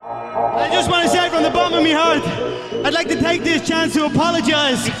I just want to say from the bottom of my heart, I'd like to take this chance to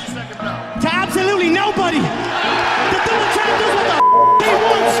apologize to absolutely nobody. The double champ does what the he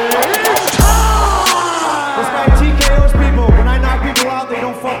wants. This guy TKOs people. When I knock people out, they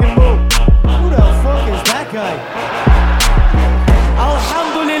don't fucking move. Who the fuck is that guy?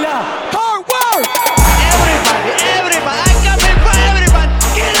 Alhamdulillah. Hard work! Everybody, I come in for everybody.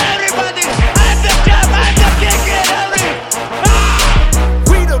 Kill everybody. I'm the champ, I'm the king, kill everybody.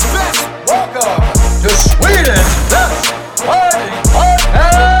 We the best. Welcome to Sweden's best fighting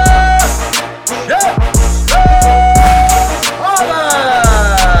podcast,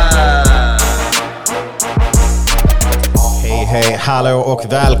 Hej, hallå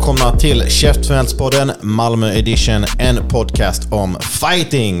och välkomna till Käftsmällspodden Malmö Edition, en podcast om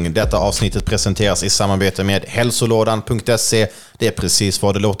fighting. Detta avsnittet presenteras i samarbete med hälsolådan.se. Det är precis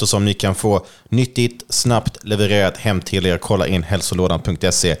vad det låter som. Ni kan få nyttigt, snabbt levererat hem till er. Kolla in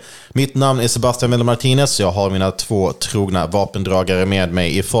hälsolådan.se. Mitt namn är Sebastian Vendel-Martinez. Jag har mina två trogna vapendragare med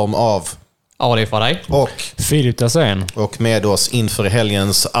mig i form av Ali Faraj och Filip Dersén. Och med oss inför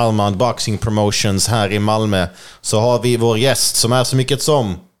helgens Arman Boxing Promotions här i Malmö så har vi vår gäst som är så mycket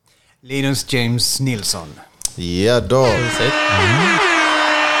som Linus James Nilsson. Ja då.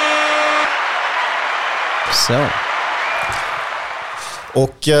 Så.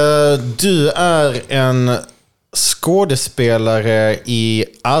 Och du är en skådespelare i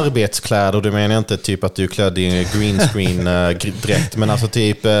arbetskläder. Du menar inte typ att du är klädd i green screen dräkt, men alltså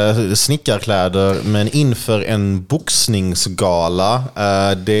typ snickarkläder, men inför en boxningsgala.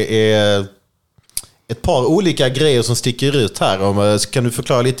 Det är ett par olika grejer som sticker ut här. Kan du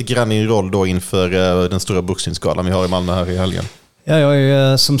förklara lite grann din roll då inför den stora boxningsgalan vi har i Malmö här i helgen? Ja, jag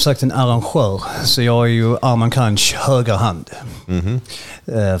är som sagt en arrangör, så jag är ju Armand högra hand.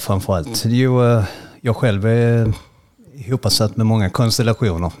 Framförallt. Jag själv är ihopsatt med många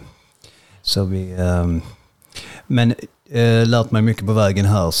konstellationer. Så men lärt mig mycket på vägen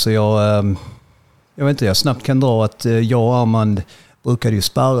här. Så jag vet inte, jag snabbt kan dra att jag och Armand brukade ju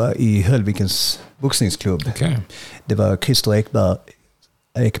sparra i Höllvikens boxningsklubb. Okay. Det var Christer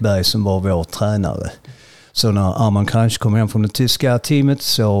Ekberg som var vår tränare. Så när Arman kanske kom hem från det tyska teamet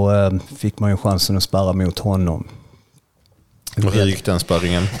så fick man ju chansen att sparra mot honom. Och hur gick den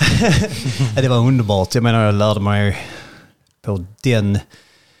sparringen? Det var underbart. Jag menar, jag lärde mig på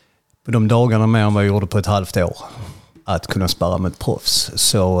de dagarna mer än vad jag gjorde på ett halvt år att kunna sparra med ett proffs.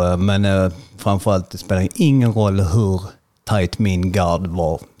 Så, men framförallt, det spelar ingen roll hur tight min gard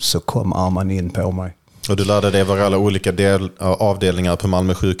var, så kom Arman in på mig. Och du lärde dig var alla olika avdelningar på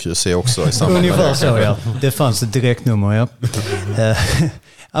Malmö sjukhus är också i samband med ungefär så, ja. Det fanns ett direktnummer, ja.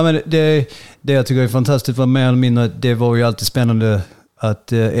 Ja, men det jag tycker är fantastiskt var mer eller mindre, det var ju alltid spännande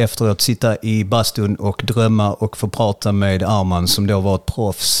att efteråt sitta i bastun och drömma och få prata med Arman som då var ett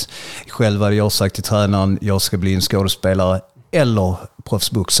proffs. Själv hade jag sagt till tränaren, jag ska bli en skådespelare eller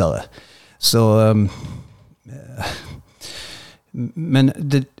proffsboxare. Så men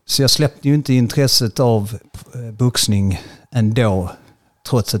så jag släppte ju inte intresset av boxning ändå,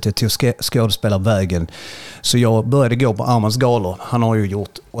 trots att jag tog skådespelarvägen. Så jag började gå på Armans galor. Han har ju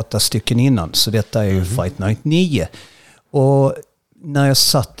gjort 8 stycken innan, så detta är ju Fight Night 9. Och när jag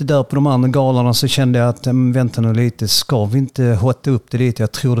satt där på de andra galorna så kände jag att vänta nu lite, ska vi inte hotta upp det lite?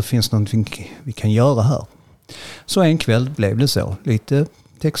 Jag tror det finns någonting vi kan göra här. Så en kväll blev det så. Lite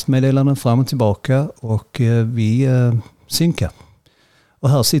textmeddelanden fram och tillbaka och vi synkade. Och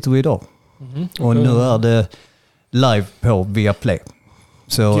här sitter vi idag. Och nu är det live på Viaplay.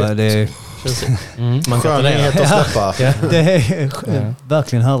 Så det man kan inte släppa. Ja, det är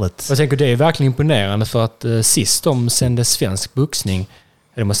verkligen härligt. Jag tänker det är verkligen imponerande, för att sist de sände svensk boxning,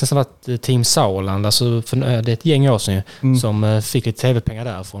 det måste nästan varit Team Sauerland, alltså det är ett gäng år sedan som fick lite tv-pengar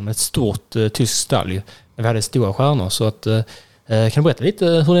därifrån med ett stort tyskt stall. Vi hade stora stjärnor, så att kan du berätta lite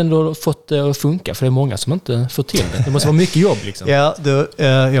hur den har fått det att funka? För det är många som inte får till det. Det måste vara mycket jobb liksom. Ja,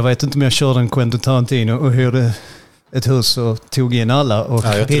 jag vet inte om jag körde en Quentin Tarantino och hyrde ett hus och tog in alla. Och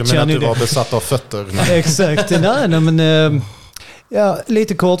jag tror att du var besatt av fötter. Exakt. Nej, men ja,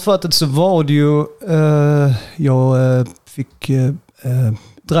 lite kortfattat så var det ju jag fick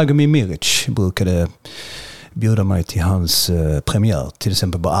Dragomir Miric brukade bjuda mig till hans premiär, till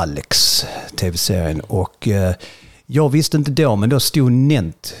exempel på Alex tv-serien, och jag visste inte då, men då stod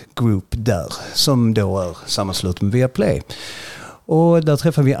Nent Group där, som då är sammanslut med Viaplay. Och där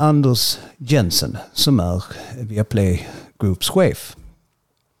träffade vi Anders Jensen, som är Viaplay Groups chef.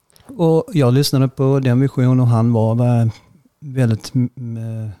 Och jag lyssnade på den visionen och han var en väldigt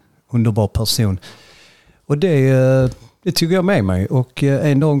underbar person. Och det tycker jag med mig. Och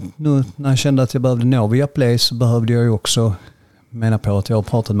en dag nu när jag kände att jag behövde nå Viaplay så behövde jag ju också menar på att jag har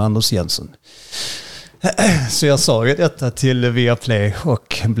pratat med Anders Jensen. Så jag sa detta till Viaplay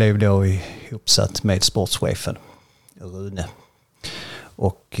och blev då ihopsatt med sportschefen Rune.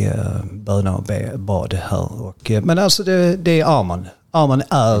 Och började och bad här. Men alltså det är Arman. Arman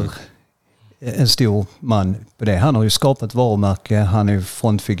är en stor man på det. Han har ju skapat varumärke, han är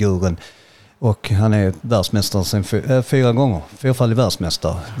frontfiguren och han är världsmästare sedan 4 gånger. 4-fallig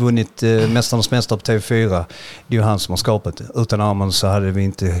världsmästare. Vunnit Mästarnas mästare på TV4. Det är ju han som har skapat det. Utan Arman så hade vi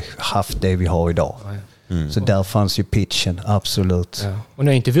inte haft det vi har idag. Så där fanns ju pitchen, absolut. Ja. Och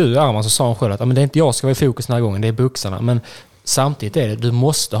när jag intervjuade Arman så sa han själv att det är inte jag som ska vara i fokus den här gången, det är boxarna. Men samtidigt är det, du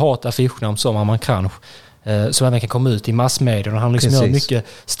måste ha ett affischnamn som Arman kan. Så även kan komma ut i massmedia. Han liksom gör mycket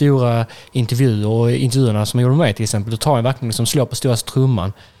stora intervjuer och intervjuerna som jag gjorde med till exempel. Då tar han verkligen liksom slår på stora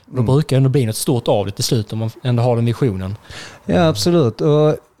trumman. Då brukar det ändå bli något stort av det till slut om man ändå har den visionen. Ja, absolut.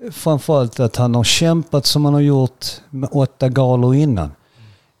 Och framförallt att han har kämpat som han har gjort med 8 galor innan.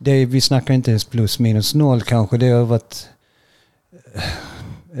 Vi snackar inte ens plus minus noll kanske. Det har varit...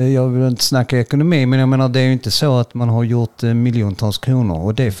 Jag vill inte snacka ekonomi, men jag menar det är ju inte så att man har gjort miljontals kronor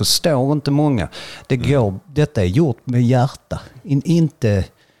och det förstår inte många. Detta är gjort med hjärta, inte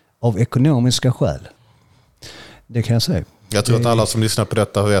av ekonomiska skäl. Det kan jag säga. Jag tror att alla som lyssnar på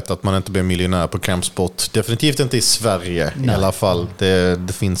detta vet att man inte blir miljonär på kampsport. Definitivt inte i Sverige. Nej. I alla fall.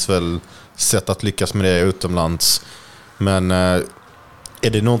 Det finns väl sätt att lyckas med det utomlands. Men är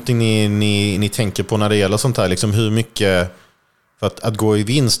det någonting ni tänker på när det gäller sånt här? Liksom hur mycket... För att gå i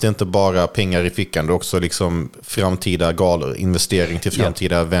vinst är inte bara pengar i fickan, det är också liksom framtida galor, investering till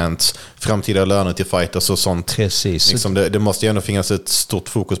framtida events, framtida löner till fighters och sånt. Precis. Liksom det måste ju ändå finnas ett stort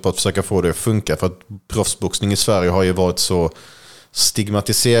fokus på att försöka få det att funka, för att proffsboxning i Sverige har ju varit så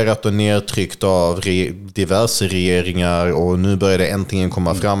stigmatiserat och nedtryckt av diverse regeringar och nu börjar det äntligen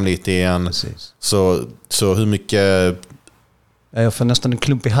komma fram lite igen. Precis. Så hur mycket... Jag får nästan en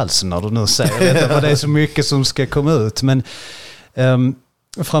klump i halsen när du nu säger det, för det är så mycket som ska komma ut, men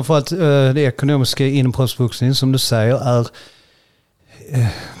framförallt det ekonomiska inom proffsboxning som du säger är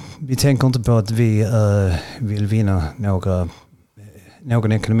vi tänker inte på att vi vill vinna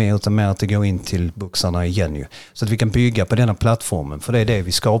någon ekonomi utan mer att det går in till boxarna igen ju. Så att vi kan bygga på denna plattformen, för det är det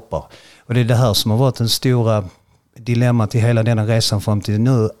vi skapar. Och det är det här som har varit den stora dilemmat i hela denna resan fram till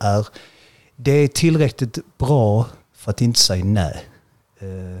nu är det är tillräckligt bra för att inte säga nej.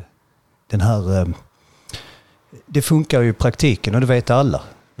 Den här det funkar ju i praktiken och det vet alla.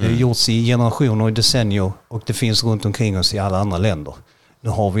 Det har gjorts i generationer och i decennier och det finns runt omkring oss i alla andra länder. Nu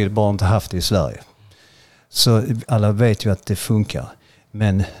har vi bara inte haft det i Sverige. Så alla vet ju att det funkar.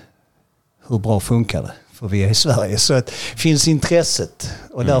 Men hur bra funkar det? För vi är i Sverige. Så att finns intresset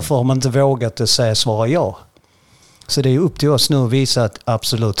och därför har man inte vågat att svara ja. Så det är upp till oss nu att visa att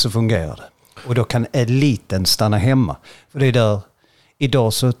absolut så fungerar det. Och då kan eliten stanna hemma. För det är där,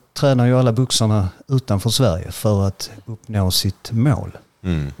 idag så tränar ju alla boxarna utanför Sverige för att uppnå sitt mål.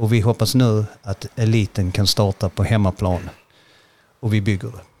 Och vi hoppas nu att eliten kan starta på hemmaplan. Och vi bygger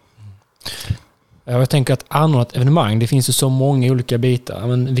det. Jag tänker att anordna ett evenemang, det finns ju så många olika bitar.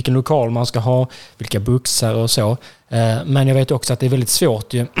 Men vilken lokal man ska ha, vilka boxare och så. Men jag vet också att det är väldigt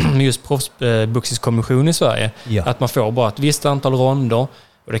svårt med just proffsboxningskommission i Sverige. Ja. Att man får bara ett visst antal ronder.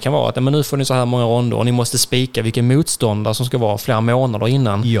 Och det kan vara att men nu får ni så här många ronder och ni måste spika vilken motståndare som ska vara flera månader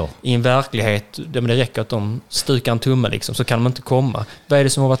innan. Ja. I en verklighet där det räcker att de stukar en tumme liksom, så kan de inte komma. Vad är det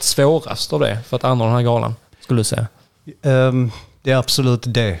som har varit svårast av det för att anordna den här galan, skulle du säga? Det är absolut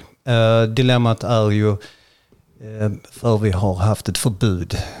det. Dilemmat är ju för vi har haft ett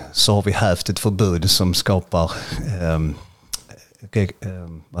förbud så har vi haft ett förbud som skapar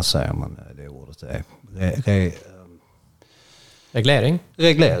vad säger man det ordet är? Reglering,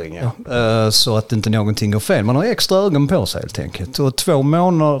 ja. Så att inte någonting går fel. Man har extra ögon på sig helt enkelt. Och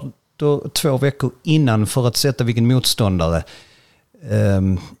 2 veckor innan för att sätta vilken motståndare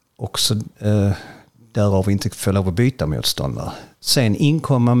också därav vi inte får lov att byta motståndare. Sen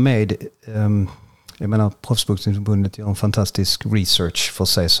inkomma med jag menar Proffsboxningsförbundet gör en fantastisk research för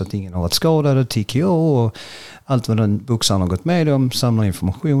sig så att ingen har varit skadad, TKO och allt vad den boxaren har gått med om, samlar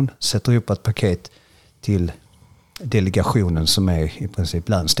information, sätter upp ett paket till delegationen som är i princip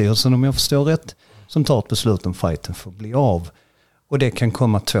länsstyrelsen om jag förstår rätt, som tar ett beslut om fighten för att bli av. Och det kan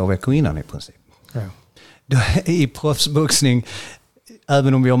komma 2 veckor innan i princip. Ja. I proffsboxning,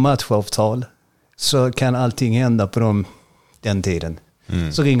 även om vi har matchavtal, så kan allting hända på den tiden.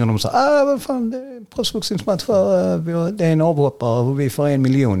 Så ringer de och säger, vad fan, det är en proffsboxningsmatch det är en avhoppare och vi får 1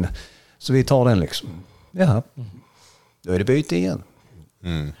 miljon. Så vi tar den liksom. Ja, då är det byte igen.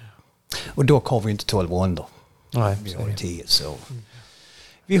 Och dock har vi inte 12 ronder. Nej, vi har 10 så.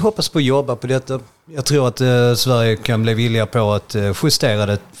 vi hoppas på att jobba på detta. Jag tror att Sverige kan bli villiga på att justera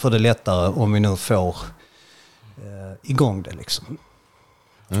det för det lättare om vi nu får igång det liksom.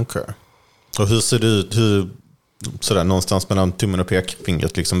 Okej. Och hur ser det ut? Sådär, någonstans mellan tummen och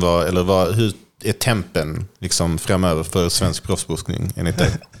pekfingret liksom, hur är tempen liksom framöver för svensk proffsboxning enligt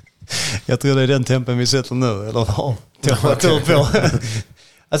dig? Jag tror det är den tempen vi sätter nu, eller har temperatur på.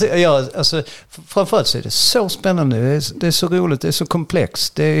 Alltså, framförallt så är det så spännande, det är så roligt, det är så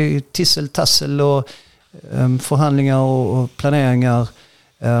komplext. Det är tissel-tassel och förhandlingar och planeringar.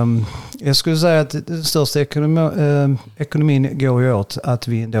 Jag skulle säga att den största ekonomin går ju åt att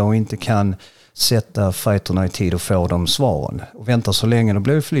vi då inte kan sätta fighterna i tid och få de svaren. Och vänta så länge, då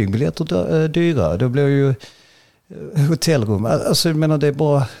blir ju flygbiljetter dyra. Då blir ju hotellrum. Alltså jag menar, det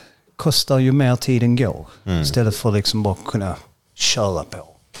bara kostar ju mer tiden går. Istället för liksom bara kunna köra på.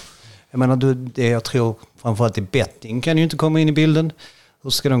 Jag menar, det jag tror framförallt i betting kan ju inte komma in i bilden. Hur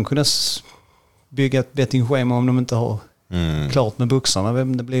ska de kunna bygga ett bettingschema om de inte har klart med boxarna?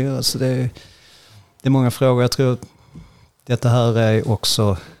 Vem det blir? Alltså det är många frågor. Jag tror att detta här är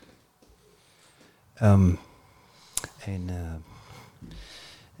också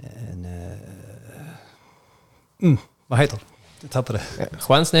vad heter det? Jag tappade det.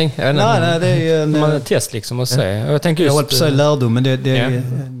 Chansning? Nej, det är en test liksom att säga. Jag tänker jag håller på att säga lärdom, men det är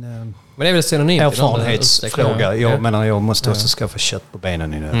men det är väl synonymt erfarenhetsfråga. Jag menar, jag måste också skaffa kött på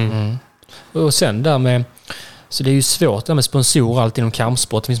benen i det. Och sen där med, så det är ju svårt där med sponsorer allt inom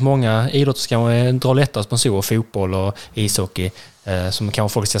kampsport. Det finns många idrotter som kan dra lättare sponsorer, fotboll och ishockey, som kan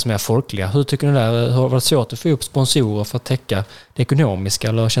folk ses mer folkliga. Hur tycker ni där? Har det varit svårt att få upp sponsorer för att täcka det ekonomiska,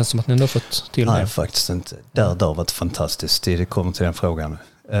 eller känns det som att ni ändå har fått till det? Nej, faktiskt inte. Det har varit fantastiskt. Det kommer till den frågan.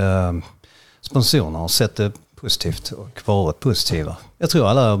 Sponsorerna har sett det positivt och varit positiva. Jag tror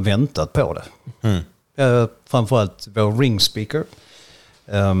alla har väntat på det. Framförallt vår ringspeaker,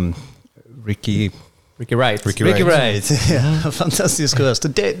 Ricky Wright. Ja, fantastisk röst.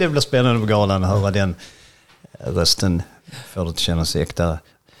 Det blir spännande på galan att höra den rösten, får det att kännas äkta.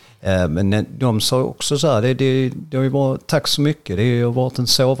 Men de sa också så här, det har ju varit, tack så mycket, det har varit en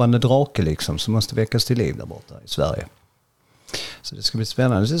sovande drake liksom, som måste väckas till liv där borta i Sverige. Så det ska bli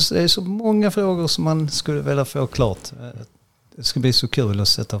spännande. Det är så många frågor som man skulle vilja få klart. Det ska bli så kul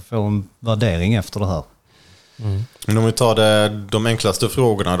att få en värdering efter det här. Men om vi tar de enklaste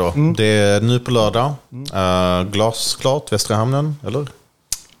frågorna då. Det är nu på lördag. Glasklart, Västra Hamnen, eller?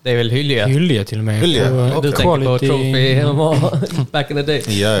 Det är väl Hylje. Hylje till och med. Du tänker på Trophy MMA back in the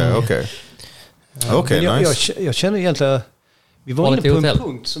day. Ja, okej. Okej, nice. Jag känner egentligen, vi var inne på en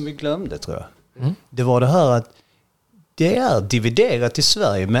punkt som vi glömde, tror jag. Det var det här att det är dividerat i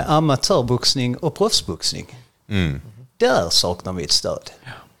Sverige med amatörboxning och proffsboxning. Där saknar vi ett stöd.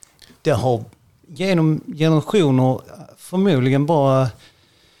 Det har genom generationer förmodligen bara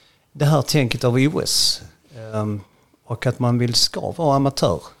det här tänket av OS. Och att man ska vara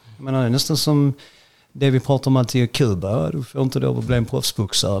amatör. Jag menar, det är nästan som det vi pratar om alltid i Kuba. Du får inte då bli en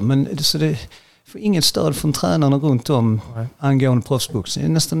proffsboxare. Men det får inget stöd från tränarna runt om angående proffsboxning. Det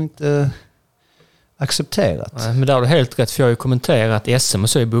är nästan inte accepterat. Nej, men där har du helt rätt, för jag har ju kommenterat SM och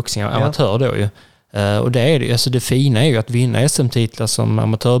så i boxning, amatör då ju. Och det är det, alltså det fina är ju att vinna SM-titlar som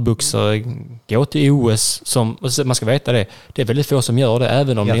amatörboxare, gå till OS, som man ska veta det är väldigt få som gör det,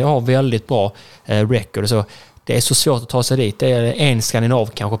 även om ni har väldigt bra record och så. Det är så svårt att ta sig dit. Det är en skandinav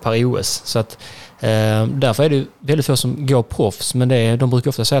kanske per OS, så att därför är det väldigt få som går proffs, men de brukar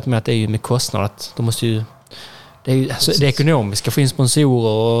ofta säga att det är ju med kostnad, att de måste ju, det är ju alltså, det ekonomiska, få in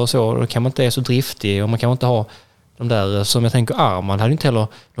sponsorer och så, då kan man inte vara så driftig och man kan inte ha de där, som jag tänker, Armand hade inte heller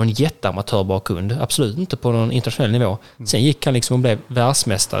någon jätteamatörbakgrund, absolut inte på någon internationell nivå. Sen gick han liksom och blev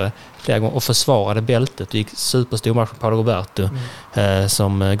världsmästare flera gånger och försvarade bältet och gick superstor match på Paolo Roberto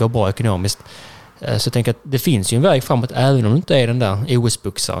som går bra ekonomiskt. Så jag tänker att det finns ju en väg framåt även om du inte är den där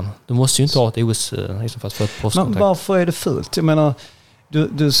OS-boxaren. Du måste ju inte ha ett OS liksom, för att få ett proffskontrakt. Men varför är det fullt? Jag menar,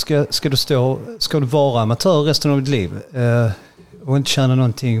 ska du vara amatör resten av ditt liv och inte tjäna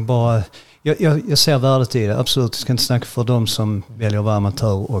någonting, bara... Jag ser värdet i det, absolut. Jag ska inte snacka för dem som väljer att vara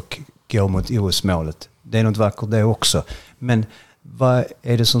amatör och gå mot OS-målet. Det är något vackert det också. Men vad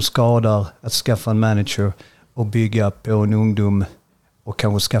är det som skadar att skaffa en manager och bygga på en ungdom och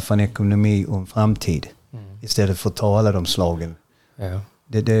kanske skaffa en ekonomi och en framtid istället för att ta alla de slagen? Ja.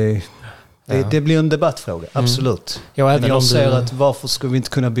 Det blir en debattfråga, absolut. Ja, men jag ser att varför ska vi inte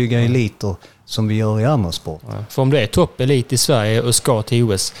kunna bygga eliter som vi gör i andra sport? Ja. För om det är toppelit i Sverige och ska till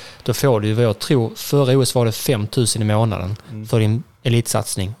OS, då får du, vad jag tror, förra OS var det 5 000 i månaden för din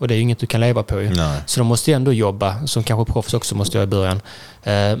elitsatsning. Och det är ju inget du kan leva på ju. Nej. Så de måste ju ändå jobba, som kanske proffs också måste göra i början.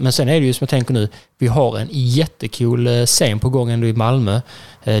 Men sen är det ju som jag tänker nu, vi har en jättecool scen på gång ändå i Malmö.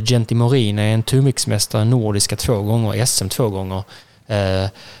 Genti Morin är en tungviktsmästare, nordiska 2 gånger, SM 2 gånger.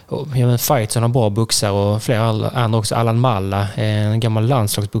 Fights har bra boxare och flera andra också. Allan Malla, en gammal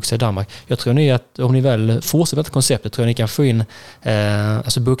landslagsboxare i Danmark. Jag tror ni att om ni väl fortsätter detta konceptet, tror jag ni kan få in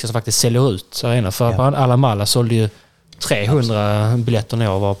alltså boxare som faktiskt säljer ut arenan. För Allan Malla sålde ju 300 biljetter när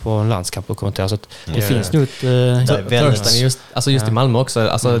jag var på en landskamp och kommenterade. Så att det finns nog just i Malmö också.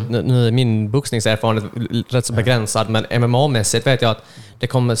 Alltså, nu är min boxningserfarenhet rätt så begränsad, men MMA-mässigt vet jag att det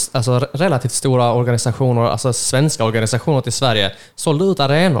kommer alltså, relativt stora organisationer, alltså svenska organisationer till Sverige, sålde ut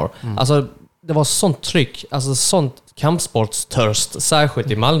arenor. Alltså, det var sånt tryck, alltså sånt kampsportstörst,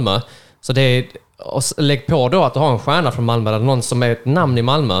 särskilt i Malmö. Så det är, och lägg på då att du har en stjärna från Malmö eller någon som är ett namn i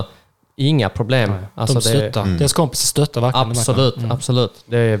Malmö. Inga problem. Alltså de stöttar. Deras kompisar stöttar verkligen. Absolut.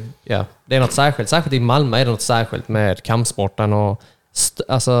 Det är något särskilt. Särskilt i Malmö är det något särskilt med kampsporten och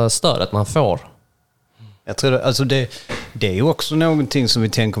alltså stödet man får. Jag tror alltså det är ju också någonting som vi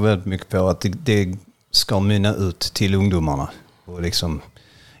tänker väldigt mycket på, att det ska mynna ut till ungdomarna och liksom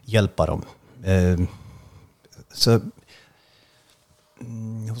hjälpa dem.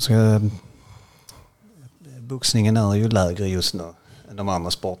 Boxningen är ju lägre just nu än de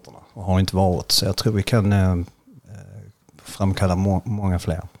andra sporterna och har inte varit, så jag tror vi kan framkalla många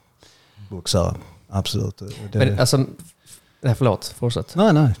fler boxare, absolut. Men alltså, nej förlåt, fortsätt.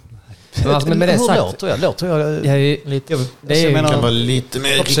 Nej. Men med det sagt, låter jag lite, det kan vara lite mer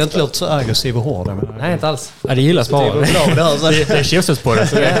riktigt. Låter så aggressiv och hård. Nej, inte alls. Ja, det gillas bara. Det är tjusas på det.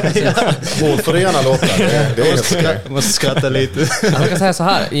 Mål får det gärna låta. Jag måste skratta lite. Jag kan säga så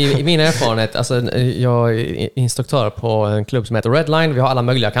här, i min erfarenhet, alltså, jag är instruktör på en klubb som heter Redline. Vi har alla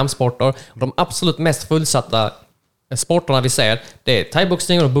möjliga kampsporter. De absolut mest fullsatta sporterna vi ser, det är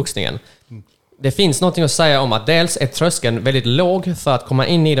thaiboxningen och boxningen. Det finns någonting att säga om att dels är tröskeln väldigt låg för att komma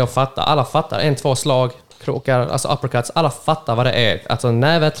in i det och fatta. Alla fattar 1-2 slag, krokar, alltså uppercuts. Alla fattar vad det är. Alltså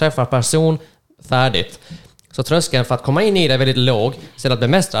näve träffar person, färdigt. Så tröskeln för att komma in i det är väldigt låg. Sen att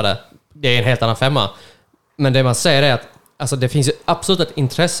bemästra det är en helt annan femma. Men det man säger är att alltså, det finns ju absolut ett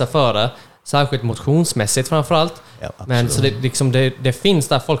intresse för det. Särskilt motionsmässigt framförallt. Ja, men så det finns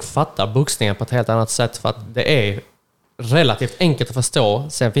där folk fattar boxningen på ett helt annat sätt. För att det är relativt enkelt att förstå.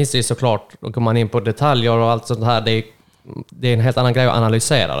 Sen finns det ju såklart, då går man in på detaljer och allt sånt här. Det är en helt annan grej att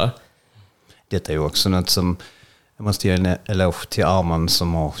analysera det. Detta är ju också något som jag måste ge en eloge till Armand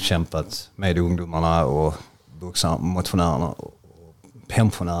som har kämpat med ungdomarna och motionärerna och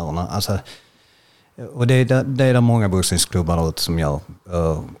pensionärerna. Alltså, och det är där många boxningsklubbar ute som gör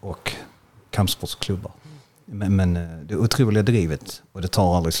och kampsportsklubbar. Men det är otroliga drivet och det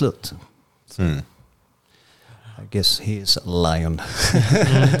tar aldrig slut. I guess he is a lion.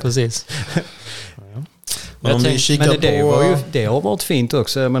 Precis. Men det har varit fint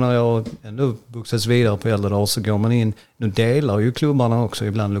också. Jag menar, jag har ändå boxats vidare på äldre dagar, så går man in. Nu delar ju klubbarna också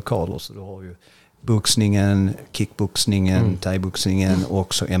ibland lokaler. Så du har ju boxningen, kickboxningen, thaiboxningen och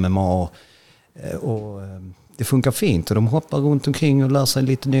också MMA. Och det funkar fint. Och de hoppar runt omkring och lär sig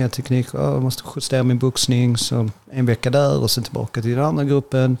lite nya tekniker. Jag måste justera min boxning. Så en vecka där och sen tillbaka till den andra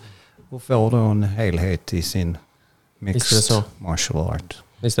gruppen. Och får då en helhet i sin mixed martial art.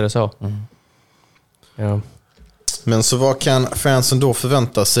 Visst är det så. Ja. Men så vad kan fansen då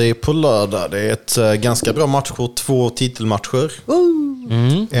förvänta sig på lördag? Det är ett ganska bra matchkort, 2 titelmatcher.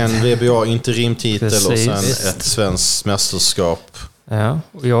 En WBA interimtitel och sen ett svenskt mästerskap. Ja,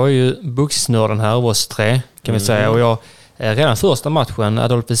 och jag är ju boxnörden här av oss 3 kan vi säga. Och jag redan första matchen,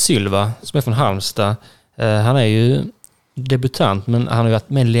 Adolfo Silva som är från Halmstad, han är ju debutant, men han har ju varit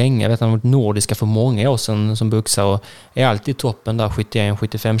med länge. Jag vet, han har varit nordiska för många år sedan som boxare och är alltid i toppen där,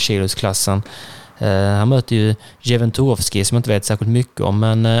 71-75 kilos klassen. Han möter ju Jeven Turovski som jag inte vet särskilt mycket om,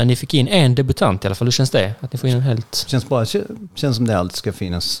 men ni fick in en debutant i alla fall. Hur känns det? Att ni får in en helt... Känns bra. Känns som det alltid ska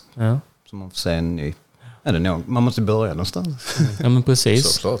finnas. Ja. Så man får se en ny... Man måste börja någonstans. Ja, men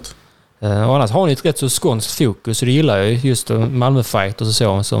precis. Såklart. Och annars har ni ett rätt så skånskt fokus, och det gillar jag ju, just Malmö-fight och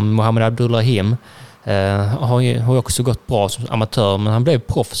så, som Mohammed Abdullahim. Har ju också gått bra som amatör, men han blev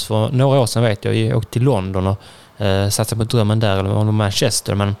proffs för några år sedan, vet jag. Jag åkte till London och satsade på drömmen där, eller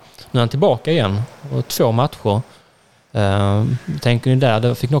Manchester, men nu är han tillbaka igen och 2 matcher. Tänker ni där,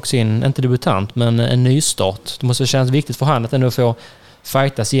 då fick ni också in, inte debutant, men en ny start. Det måste kännas viktigt för han att ändå få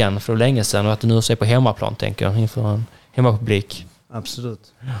fightas igen för länge sedan, och att det nu är på hemmaplan, tänker jag, inför en hemmapublik.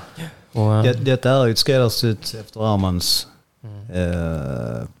 Absolut. Och, detta är ju ett skräddarsytt efter Armands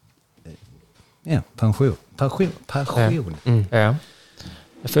pension. Ja.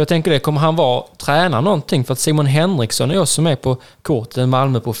 För jag tänker det, kommer han träna någonting? För att Simon Henriksson är också som är på kortet, en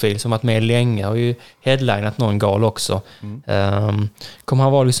Malmö-profil som varit med länge och ju headlinat någon gal också. Kommer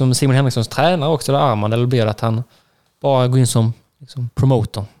han vara liksom Simon Henrikssons tränare också, eller Armand, eller blir det att han bara går in som liksom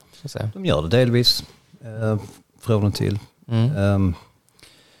promotor? Så att säga. De gör det delvis. Från och till.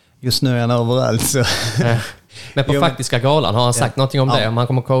 Just nu är han överallt. Så. Men på faktiska galan, har han sagt någonting om det? Om han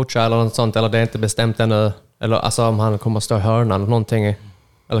kommer coacha eller något sånt, eller det är inte bestämt ännu? Eller alltså om han kommer stå i hörnan eller någonting?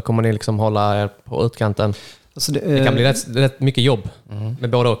 Eller kommer ni liksom hålla er på utkanten? Alltså det kan bli rätt mycket jobb med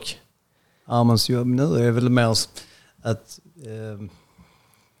både och. Armans jobb nu är väl mer att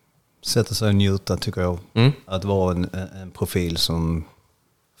sätta sig och njuta, tycker jag. Att vara en profil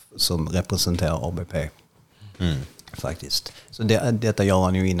som representerar ABP. Faktiskt. Så detta gör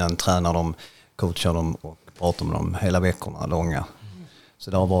han ju innan, tränar dem, coachar dem och pratar med dem hela veckorna långa.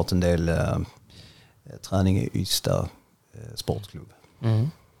 Så det har varit en del träning i Ystad sportklubb.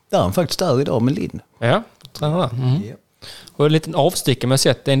 Där är han faktiskt där idag med Linn. Ja, tränar där. Och en liten avstickare med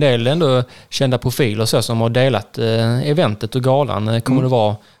sett en del ändå kända profiler så som har delat eventet och galan kommer det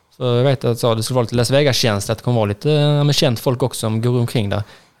vara. Så jag vet att det skulle vara lite Las Vegas-känsla, att det kommer vara lite känt folk också som går omkring där.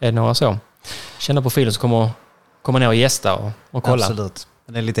 Är det några så? Kända profiler som kommer ner och gästa och kolla. Absolut.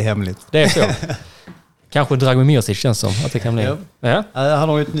 Det är lite hemligt. Det är så. Kanske Dragomir Mirsic känns som att det kan bli. Ja. Han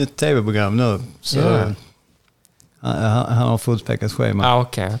har ju ett nytt tv-program nu. Så han har fullspäckat schema.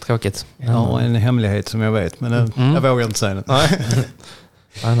 Okej. Tråkigt. Jag har en hemlighet som jag vet, men jag vågar inte säga det.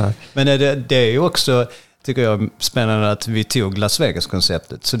 Nej. Men det är ju också, tycker jag, spännande att vi tog Las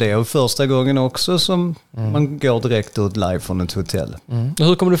Vegas-konceptet. Så det är ju första gången också som man går direkt ut live från ett hotell.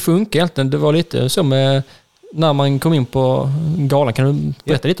 Hur kommer det funka egentligen? Det var lite så med när man kom in på galan. Kan du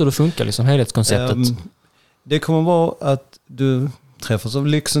berätta lite hur det funkar, liksom, helhetskonceptet? Det kommer vara att du träffas av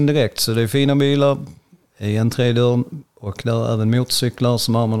lyxen direkt. Så det är fina bilar i entrédörren och där är även motorcyklar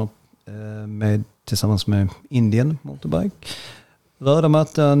som Arman tillsammans med Indien motorbike. Röda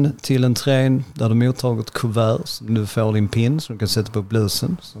mattan till en trän där du mottagit kuvert som du får din pin som du kan sätta på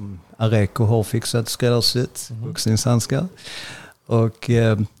blusen som Areco har fixat skräddarsytt, boxningshandskar. Och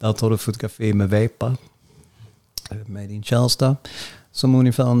där tar du fotografi med vepa med din kärsta som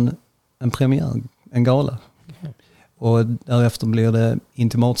ungefär en premiär, en gala. Och därefter blir det in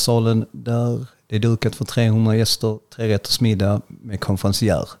till matsalen där det är dukat för 300 gäster, 3 rätters middag med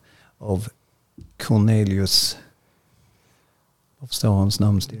konferencier av Cornelius. Vad förstår hans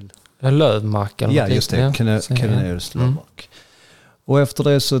namn still? Lövmark. Ja, just det. Cornelius Lövmark. Och efter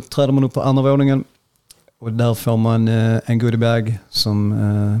det så träder man upp på andra våningen och där får man en goodiebag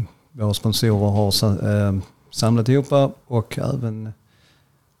som våra sponsorer har samlat ihop och även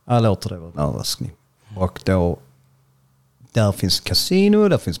alla låter det vara en överraskning. Och då där finns kasino,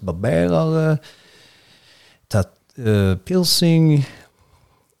 där finns barberare, piercing,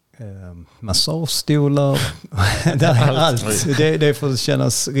 massagestolar. Där är allt. Det får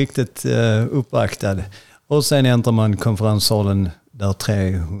kännas riktigt uppvaktad. Och sen äntrar man konferenssalen där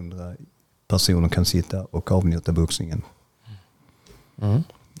 300 personer kan sitta och avnjuta boxningen. Så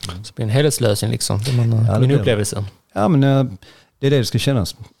det blir en helhetslösning liksom. Min upplevelse. Ja, men det är det ska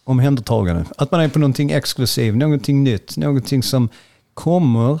kännas. Omhändertagande. Att man är på någonting exklusivt, någonting nytt, någonting som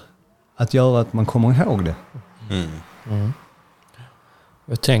kommer att göra att man kommer ihåg det.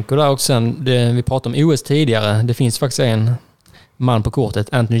 Jag tänker där också, vi pratade om OS tidigare. Det finns faktiskt en man på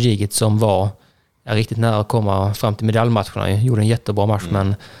kortet, Anthony Yigit, som är riktigt nära att komma fram till medaljmatcherna. Gjorde en jättebra match,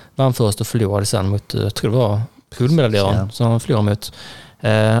 men vann först och förlorade sen mot, jag tror det var guldmedaljören som han förlorade mot.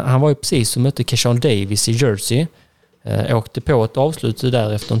 Han var ju precis som mötte Keyshawn Davis i Jersey. Åkte på ett avslut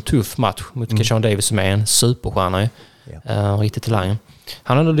där efter en tuff match mot Keyshawn Davis som är en superstjärna. Riktigt talang.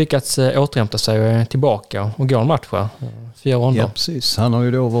 Han har lyckats återhämta sig tillbaka och gå en match 4 ronder. Ja, precis. Han har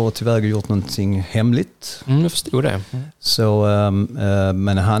ju då varit tillväg och gjort någonting hemligt. Jag förstod det. Så,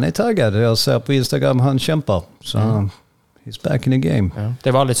 men han är taggad. Jag ser på Instagram, han kämpar. Så he's back in the game. Ja.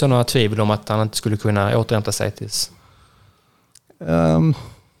 Det var aldrig så några tvivel om att han inte skulle kunna återhämta sig tills...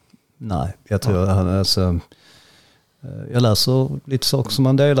 Nej, jag tror han alltså... Jag läser lite saker som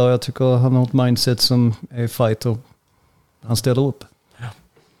han delar. Jag tycker han har ett mindset som är fighter. Han ställer upp. Ja,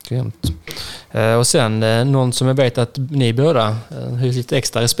 grymt. Och sen någon som jag vet att ni båda har lite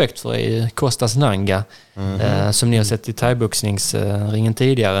extra respekt för är Costas Nanga. Som ni har sett i thaiboxningsringen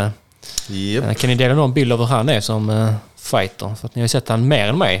tidigare. Yep. Kan ni dela någon bild av hur han är som fighter? För att ni har ju sett han mer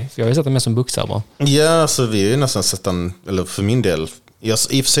än mig. För jag har ju sett han mer som boxare. Ja, så vi har ju nästan sett han, eller för min del, jag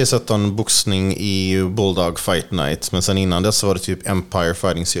har i och för sig sett en boxning i Bulldog Fight Night, men sen innan dess var det typ Empire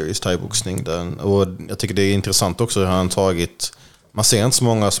Fighting Series thaiboxning. Och jag tycker det är intressant också hur han tagit, man ser inte så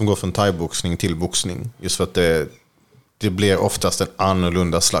många som går från thaiboxning till boxning, just för att det blir oftast en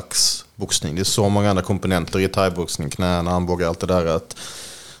annorlunda slags boxning. Det är så många andra komponenter i thaiboxning, knäna, armbågar, allt det där, att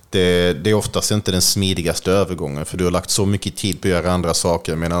det är oftast inte den smidigaste övergången, för du har lagt så mycket tid på att göra andra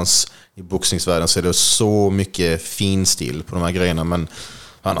saker, medan i boxningsvärlden så är det så mycket finstil på de här grejerna. Men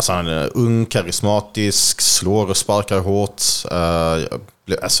annars är han ung, karismatisk, slår och sparkar hårt.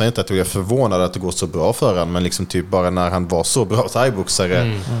 Jag säger inte att jag är förvånad att det går så bra för han, men liksom typ bara när han var så bra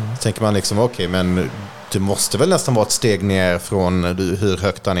thaiboxare så tänker man liksom okej, men det måste väl nästan vara ett steg ner från hur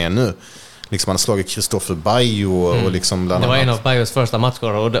högt han är nu. Liksom han har slagit Kristoffer Bajo och liksom det var en av Bajos första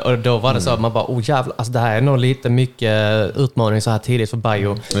matcher, och då var det så att man bara, jävlar, alltså det här är nog lite mycket utmaning så här tidigt för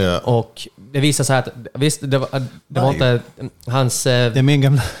Bajo. Yeah. Och det visade sig att visst, det var inte hans... Det är min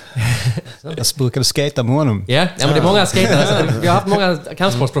gamla... Jag brukade skata med honom. Ja, men det är många skatare. Vi har haft många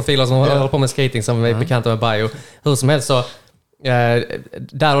kampsportsprofiler som håller på med skating som är bekanta med Bajo. Hur som helst så...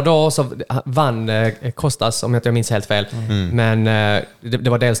 där och då så vann Costas, om jag inte minns helt fel. Men det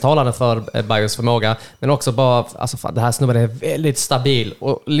var dels talande för Bajos förmåga, men också bara, alltså, det här snubben är väldigt stabil,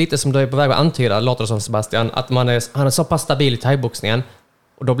 och lite som du är på väg att antyda, låter det som Sebastian, att han är så pass stabil i thaiboxningen,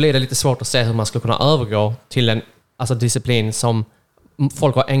 och då blir det lite svårt att se hur man skulle kunna övergå till en disciplin som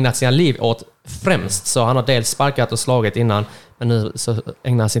folk har ägnat sina liv åt främst. Så han har dels sparkat och slagit innan, men nu så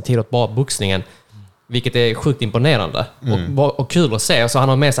ägnar han sin tid åt bara boxningen. Vilket är sjukt imponerande och kul att se. Och så han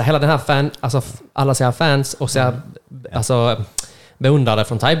har med sig hela den här alla sina fans och sina beundrare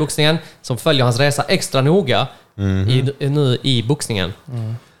från thaiboxningen som följer hans resa extra noga nu i boxningen.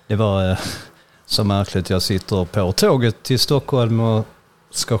 Det var så märkligt. Jag sitter på tåget till Stockholm och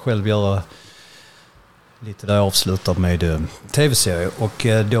ska själv göra lite där jag avslutar med tv-serie, och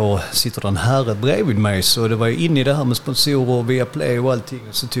då sitter den här bredvid mig, så det var ju inne i det här med sponsorer och Viaplay och allting,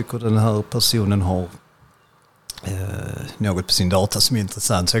 och så tycker den här personen har något på sin data som är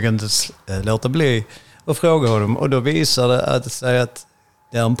intressant, så jag kan inte låta bli att fråga honom, och då visar det att säga att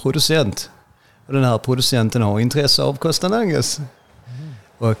det är en producent, och den här producenten har intresse av Costas Nangas.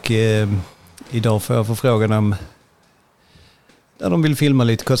 Och idag får jag förfrågan om där de vill filma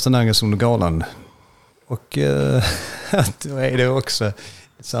lite Costas Nangas under galan. Och då är det också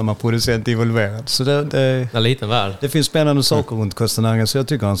samma producent involverad. Så det en liten värld. Det finns spännande saker runt Costas Nanga, så jag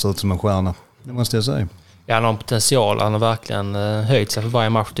tycker han ser ut som en stjärna. Det måste jag säga. Ja, han har en potential. Han har verkligen höjt sig för varje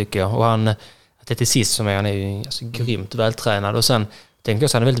match, tycker jag. Och han, det till sist som han är ju grymt vältränad. Och sen tänkte jag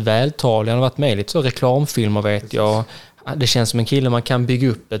att han är väldigt vältalig. Han har varit med i lite så reklamfilmer, vet jag. Det känns som en kille man kan bygga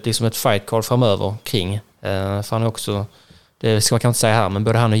upp ett fight card framöver kring. För han är också... Det ska man kanske inte säga här, men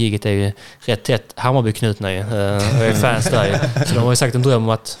både han och Yigit är ju rätt tätt Hammarbyknutna ju. Och är fans där ju. Så de har ju sagt en dröm om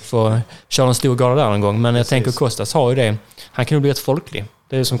att få köra en stor gala där någon gång. Men jag tänker Costas har ju det. Han kan ju bli ett folklig.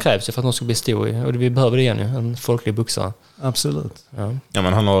 Det är det som krävs för att någon ska bli stor. Och vi behöver det igen ju. En folklig boxare. Absolut. Ja,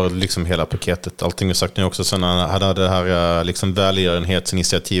 men han har liksom hela paketet. Allting är sagt nu också. Sen han hade det här liksom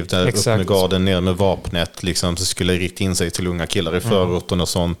välgörenhetsinitiativ där upp med garden, ner med vapnet. Liksom, så skulle rikta in sig till unga killar i förorten och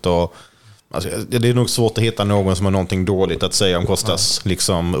sånt. Och alltså, det är nog svårt att hitta någon som har någonting dåligt att säga om Costas,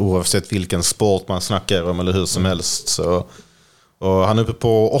 liksom, oavsett vilken sport man snackar om eller hur som helst. Så, och han är uppe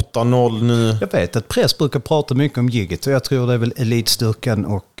på 8-0 nu. Jag vet att press brukar prata mycket om Yigit, och jag tror det är väl elitstyrkan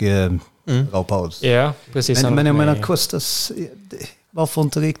och bra paus. Ja, precis. Men jag menar Costas, varför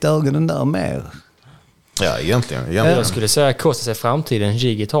inte rikta ögonen där mer? Ja, egentligen. Jag skulle säga att Costas är framtiden.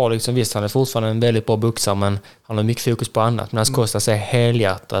 Yigit har liksom, visst, han är fortfarande en väldigt bra boxare, men han har mycket fokus på annat. Medan Costas är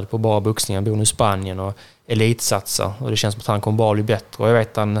helhjärtad på bara boxning. Han bor nu i Spanien och elitsatsar. Och det känns som att han kommer bara bli bättre. Och jag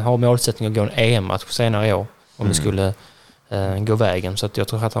vet att han har målsättning att gå en EM-match senare i år. Om det skulle gå vägen. Så att jag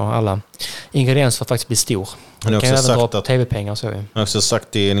tror att han har alla ingredienser för att faktiskt bli stor. Han kan även dra på tv-pengar och så. Han har också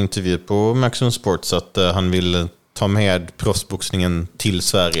sagt i en intervju på Maximum Sports att han vill ta med proffsboxningen till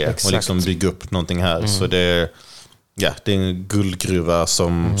Sverige. Exakt. Och liksom bygga upp någonting här. Så det är en guldgruva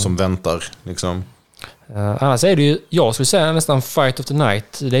som väntar. Liksom. Annars är det ju, jag skulle säga nästan fight of the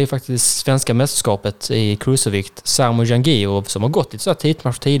night. Det är ju faktiskt svenska mästerskapet i cruiservikt. Sarmo Jangirov som har gått lite så här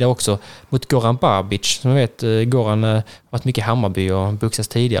tittmatch tidigare också mot Goran Barbic. Som jag vet, Goran har varit mycket i Hammarby och boxats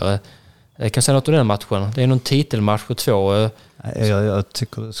tidigare. Jag kan säga något om den matchen. Det är någon titelmatch på 2. Jag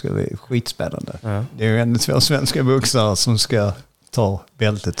tycker det ska bli skitspännande. Ja. Det är ju ändå 2 svenska boxare som ska ta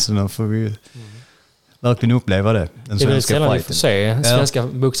bältet, så nu får vi verkligen uppleva det. Den det är väl sällan vi får se svenska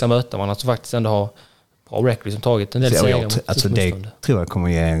boxare möta varandra som faktiskt ändå har bra record som tagit en del segrar. Alltså det tror jag kommer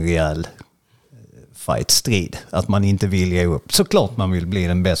ge en rejäl fight-strid. Att man inte vill ge upp. Såklart man vill bli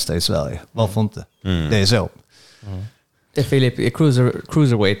den bästa i Sverige. Varför inte? Det är så. Det är Filip,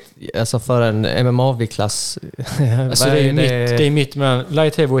 cruiserweight, alltså för en MMA-viktklass. Alltså det är mitt med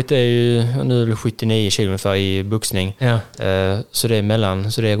light heavyweight är ju nu är det 79 kilo ungefär i boxning. Ja. Så det är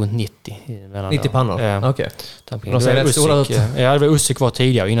mellan, så det är runt 90. 90 pannor? Ja. Okej. De ser rätt stora ut. Ja, det var Usyk var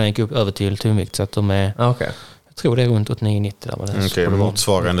tidigare innan jag gick upp över till tungvikt, så att de är... Okej. Jag tror det är runt 89-90 där. Okej,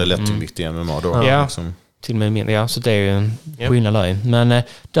 motsvarande lättvikt i MMA då. Ja, liksom. till och med mindre. Ja, så det är ju en skillnad där. Men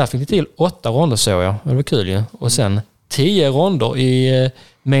där fick vi till 8 ronder så jag. Det var kul ju. Och sen 10 ronder i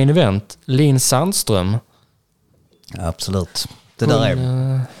main event. Linn Sandström. Absolut. Det där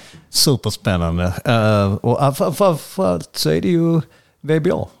är superspännande. Och framförallt så är det ju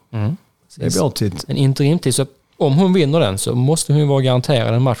VBA. VBA-tid. En interimtid. Så om hon vinner den så måste hon vara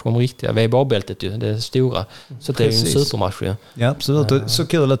garanterad en match om riktiga VBA-bältet ju. Det är stora. Så det är ju en supermatch ju. Ja, absolut. Och så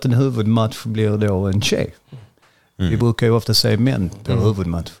kul att en huvudmatch blir då en tjej. Vi brukar ju ofta säga män på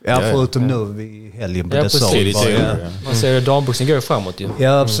huvudmatch. Ja, förutom nu i helgen på Dessutom. Man ser att damboxning går framåt ju.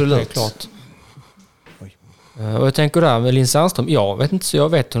 Ja, absolut. Klart. Och jag tänker där med Linn Sandström, jag vet inte, så jag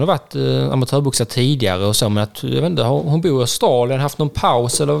vet hon har varit amatörboxare tidigare och så, men att, jag vet inte, hon bor i Australien, haft någon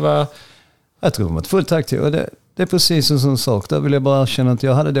paus eller vad? Jag tror hon var fullt aktiv och det är precis en sån sak. Där vill jag bara känna att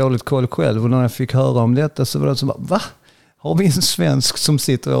jag hade dåligt koll själv och när jag fick höra om detta så var det så bara, va? Har vi en svensk som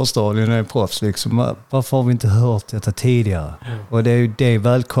sitter i Australien och är proffs liksom? Varför har vi inte hört detta tidigare? Och det är ju det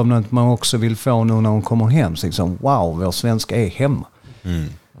välkomnat man också vill få nu när hon kommer hem. Så liksom, wow, vår svenska är hemma.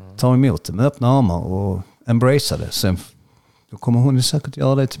 Ta emot det med öppna armar och embracea det. Sen då kommer hon ju säkert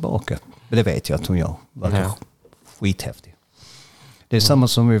göra det tillbaka. Men det vet jag att hon gör. Verkar skithäftig. Det är samma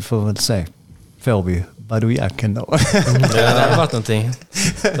som vi får väl se. Får vi Badoujacken då? Det har varit någonting.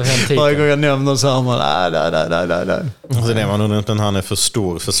 Varje gång jag nämner så har man nej. Alltså det man undrar inte om han är för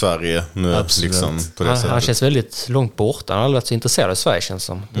stor för Sverige nu. Liksom, på det han känns väldigt långt borta. Han har aldrig varit så intresserad av Sverige, känns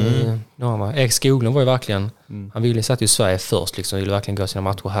som. Erik Skoglund var ju verkligen... Han ville satt ju Sverige först. Liksom, ville verkligen gå sina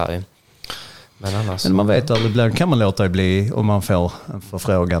matcher här. Men annars... Men man vet att ibland kan man låta det bli om man får en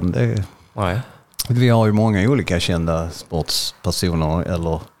förfrågan. Vi har ju många olika kända sportspersoner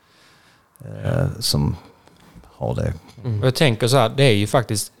eller som har det. Och jag tänker så här, det är ju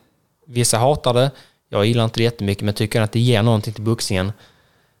faktiskt, vissa hatar det, jag gillar inte det jättemycket, men tycker att det ger någonting till boxningen.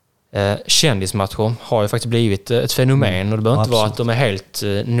 Kändismatcher har ju faktiskt blivit ett fenomen och det behöver inte vara att de är helt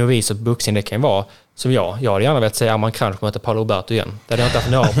noviser på boxning. Det kan ju vara som jag hade gärna velat säga Arman kanske möter Paolo Roberto igen. Det hade jag inte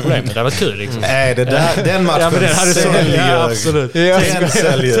haft några problem med. Det hade varit kul liksom. Nej, den matchen säljer. Absolut.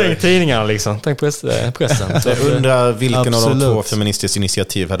 Tänk tidningarna liksom. Tänk pressen. Jag undrar vilken av de två feministiskt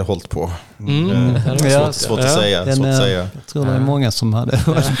initiativ hade hållit på. Svårt att säga. Jag tror det är många som hade.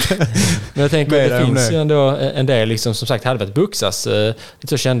 Men jag tänker att det finns ju ändå en del liksom, som sagt hade varit boxas lite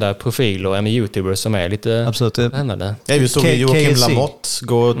så kända profiler med YouTubers som är lite spännande. Vi såg Joakim Lamotte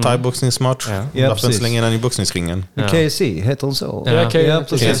gå thai-boxningsmatch. Varför slänga in den i boxningsringen? KC, heter hon så?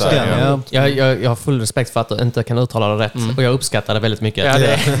 Jag har full respekt för att du inte kan uttala det rätt. Och jag uppskattar det väldigt mycket.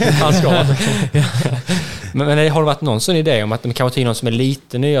 Ja, han ska. Men har det varit någon sån idé om att de kan ta in någon som är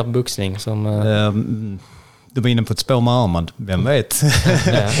lite nyare på boxning? Du var inne på ett spår med Armand, vem vet?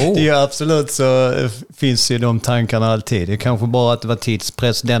 Det är absolut så finns ju de tankarna alltid. Det är kanske bara att det var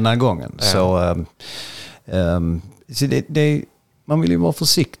tidspress denna gången. Så man vill ju vara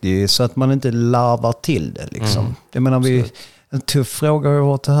försiktig så att man inte larvar till det liksom. Jag menar, en tuff fråga har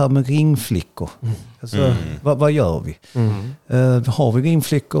varit det här med ringflickor. Alltså, vad gör vi? Har vi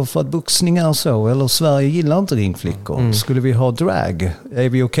ringflickor för att boxning är så? Eller Sverige gillar inte ringflickor? Skulle vi ha drag? Är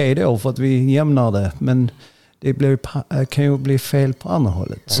vi okej då för att vi jämnar det? Men det kan ju bli fel på andra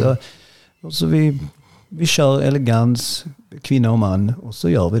hållet. Så vi kör elegans, kvinna och man, och så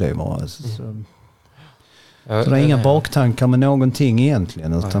gör vi det bara. Så det är inga baktankar med någonting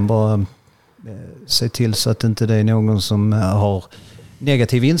egentligen, utan bara se till så att inte det är någon som har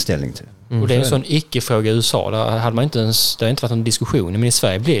negativ inställning till. Och det är en sån icke-fråga i USA. Där hade man inte ens, det har inte varit någon diskussion. Men i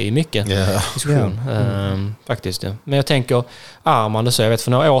Sverige blir ju mycket diskussion. Faktiskt. Ja. Men jag tänker, Armand, så jag vet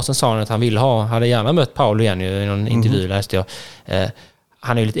för några år sedan sa han att han hade gärna mött Paolo igen i någon intervju läste jag.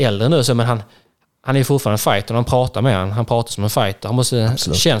 Han är ju lite äldre nu, så, men han är ju fortfarande en fighter. Han pratar med han pratar som en fighter. Han måste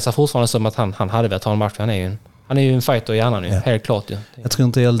känna sig fortfarande som att han hade velat ha en match. Han är ju en fighter i hjärnan nu, helt klart. Ja. Jag tror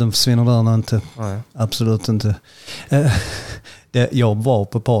inte elden försvinner där inte. Absolut inte. Jag var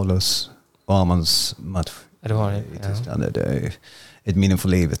på Paulos och Armands match. Det var det. Det är ett minne för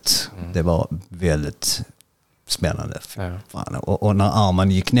livet. Det var väldigt spännande. Fan. Och när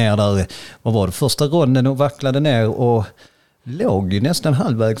Arman gick ner där, vad var det, första ronden och vacklade ner och låg ju nästan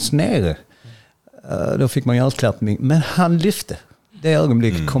halvvägs nere. Då fick man ju hjärtklappning. Men han lyfte. Det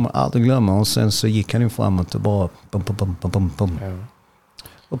ögonblicket kommer jag aldrig glömma. Och sen så gick han ju framåt och bara bum.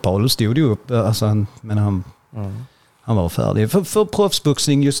 Och Paolo stod ju upp. Alltså han Han var färdig. För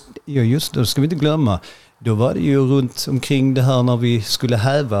proffsboxning, just då ska vi inte glömma, då var det ju runt omkring det här när vi skulle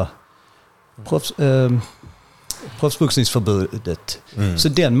häva proffsboxningsförbudet. Så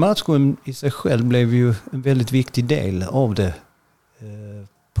den matchen i sig själv blev ju en väldigt viktig del av det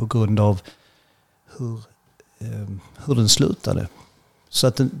på grund av hur den slutade. Så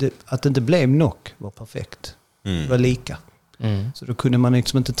att det inte blev knock var perfekt. Det var lika. Så då kunde man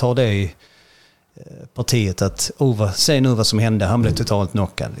liksom inte ta det i partiet att se nu vad som hände. Han blev totalt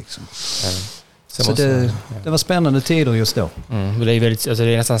knockad liksom. Så det var spännande tider just då. Det är väldigt, alltså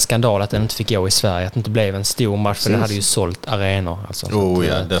det är nästan skandal att den inte fick gå i Sverige. Att det inte blev en stor match, för det hade ju sålt arenor. Alltså,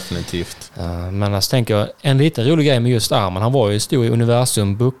 ja, definitivt. Men alltså tänker jag, en liten rolig grej med just Arman. Han var ju stor i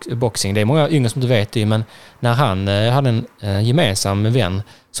universum boxing. Det är många yngre som inte vet det, men när han hade en gemensam vän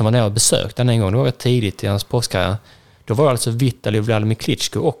som var nere och besökte den en gång, det var rätt tidigt i hans proffskarriär. Då var alltså Vitali och Vladimir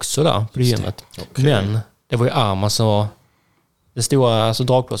Klitschko också där på gymmet. Okay. Men det var ju Arman som var det stora, alltså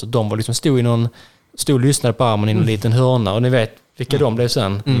dragplåset. De var liksom stod och lyssnade på Arman i en liten hörna, och ni vet vilka de blev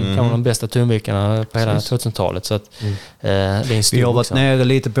sen. Kan vara de bästa tumvikarna på hela 2000-talet. Så att, det är en stor. Vi har varit nere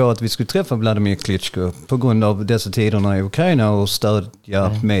lite på att vi skulle träffa Vladimir Klitschko på grund av dessa tiderna i Ukraina och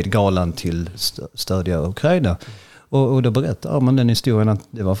stödja med galan till stödja Ukraina. Och då berättar Arman den historien att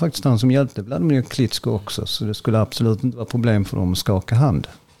det var faktiskt han som hjälpte Vladimir Klitschko också. Så det skulle absolut inte vara problem för dem att skaka hand.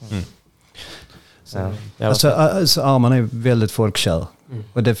 Alltså Arman är väldigt folkkär.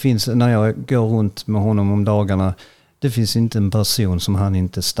 Och det finns, när jag går runt med honom om dagarna, det finns inte en person som han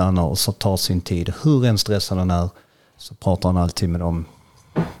inte stannar och så tar sin tid. Hur än stressad han är så pratar han alltid med dem,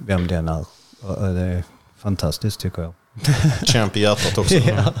 vem den är. Och det är fantastiskt tycker jag. Champ i hjärtat också.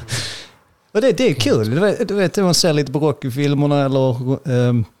 Ja. Och det är kul. Du vet man ser lite på Rocky-filmerna eller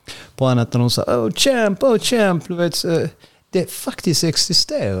på annat när de säger oh champ. Du vet, det faktiskt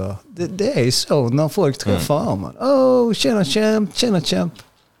existerar. Det är så när folk träffar Arman. Tjena champ.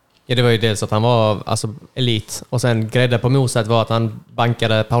 Ja, det var ju dels att han var alltså elit, och sen grädde på moset var att han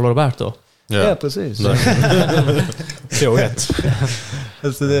bankade Paolo Roberto. Ja precis. Så rätt.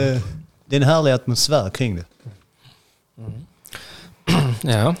 Alltså det är en härlig atmosfär kring det.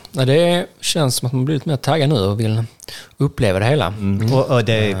 Ja, det känns som att man blir lite mer taggad nu och vill uppleva det hela. Och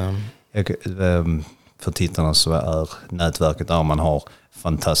det är, för tittarna så är nätverket Arman har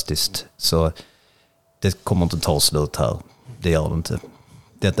fantastiskt. Så det kommer inte ta slut här. Det gör det inte.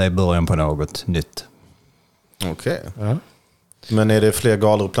 Detta är början på något nytt. Okej. Ja. Men är det fler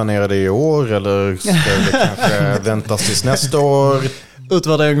galor planerade i år eller ska det kanske väntas tills nästa år?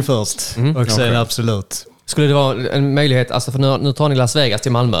 Utvärdering först och sen absolut. Skulle det vara en möjlighet, alltså för nu tar ni Las Vegas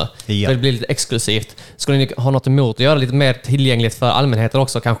till Malmö, det blir lite exklusivt. Skulle ni ha något emot att göra det lite mer tillgängligt för allmänheten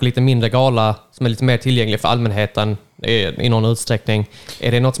också? Kanske lite mindre gala som är lite mer tillgänglig för allmänheten i någon utsträckning.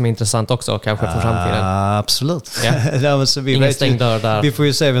 Är det något som är intressant också kanske för framtiden? Absolut. Ja, så vi ingen stängd dörr där. Vi får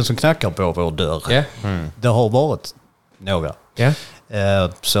ju se vem som knackar på vår dörr. Yeah. Det har varit några.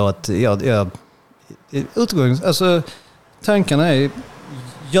 Yeah. Så att alltså tankarna är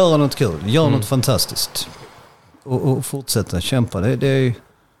göra något kul, göra något fantastiskt och fortsätta kämpa. Det är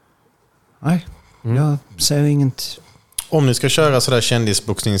jag ser inget. Om ni ska köra sådär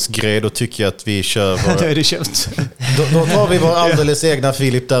kändisboxningsgrej, då tycker jag att vi kör då är det köpt. Då tar vi vår alldeles egna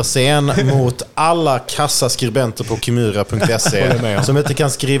Filip Dersén mot alla kassaskribenter på kimura.se som inte kan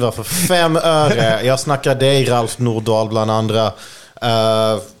skriva för 5 öre. Jag snackar dig, Ralf Nordahl bland andra.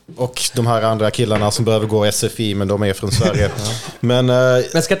 Och de här andra killarna som behöver gå SFI, men de är från Sverige.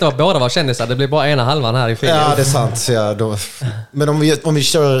 Men ska inte båda vara kändisar? Det blir bara ena halvan här i Filip. Ja, det är sant. Ja, men om vi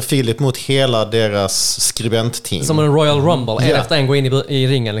kör Filip mot hela deras skribentteam. Som en Royal Rumble. En efter en går in i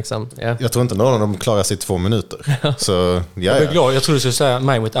ringen liksom. Yeah. Jag tror inte någon av dem klarar sig 2 minuter. Så, jag är glad. Jag tror du skulle säga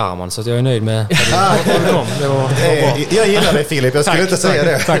mig mot Arman, så att jag är nöjd med det var jag gillar dig Filip. Jag skulle inte säga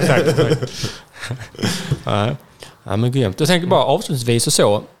det. Tack. Ja, men grymt. Jag tänker bara avslutningsvis och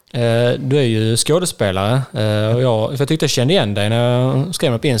så. Du är ju skådespelare och jag tyckte jag kände igen dig när jag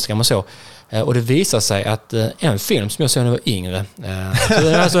skrev på Instagram och så. Och det visar sig att en film som jag såg när jag var yngre,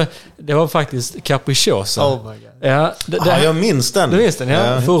 alltså, det var faktiskt Capricciosa. Oh my God. Ja, jag minns den. Du minns den,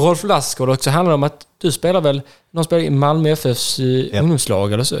 ja. För Rolf Lassgård också handlar om att du spelar väl, någon spelar i Malmö FFs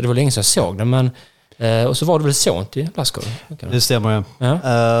ungdomslag eller så. Det var länge sedan jag såg den, men och så var det väl son till Lassgård. Okay. Det stämmer,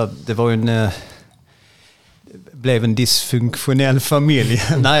 ja. Det var ju blev en dysfunktionell familj.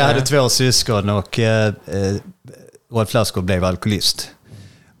 När jag hade 2 syskon och Rolf Lassgård blev alkoholist.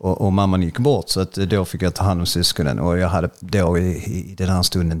 Och mamman gick bort, så att då fick jag ta hand om syskonen. Och jag hade då i den här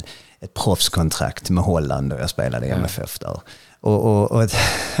stunden ett proffskontrakt med Holland och jag spelade i MFF där.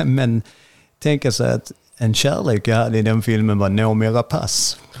 Men tänka sig att en kärlek jag hade i den filmen var Nå mera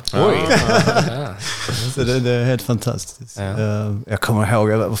pass. Oj! Så det är helt fantastiskt. Ja. Jag kommer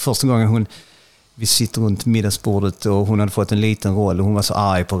ihåg första gången vi sitter runt middagsbordet och hon hade fått en liten roll och hon var så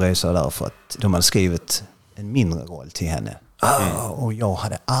arg på resa där för att de hade skrivit en mindre roll till henne. Och jag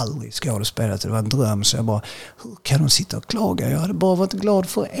hade aldrig skådespelat, det var en dröm, så jag bara, hur kan hon sitta och klaga? Jag hade bara varit glad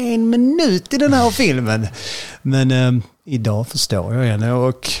för 1 minut i den här filmen. Men idag förstår jag henne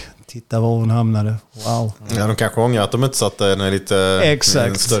och titta var hon hamnade. Wow. Ja, de kanske ångrar att de inte satte henne lite i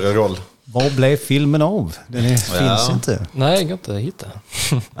en större roll. Var blev filmen av? Den finns inte. Nej, jag kan inte hitta.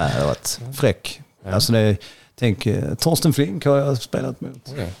 Nej, det har varit fräck. Ja. Alltså tänk, Torsten Flink har jag spelat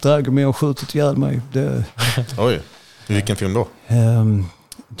mot. Dragomir och skjutit ihjäl mig. Oj, vilken film då?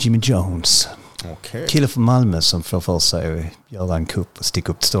 Jimmy Jones. Okay. Kille från Malmö som får för sig att göra en kupp och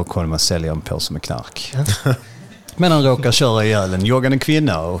sticka upp till Stockholm och sälja en påse med knark. Men han råkar köra ihjäl en joggande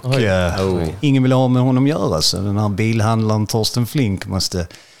kvinna och ingen vill ha med honom göra, så den här bilhandlaren Torsten Flink måste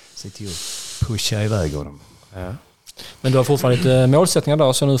se till att pusha iväg honom. Ja. Men du har fortfarande lite målsättningar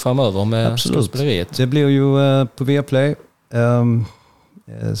då så nu framöver med skådespeleriet? Det blir ju på Viaplay.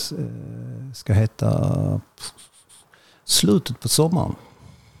 Ska heta Slutet på sommaren.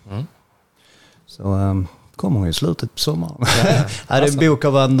 Så kommer hon i slutet på sommaren. Det är en bok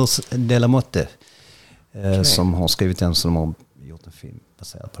av Anders Delamotte som har skrivit den, som har gjort en film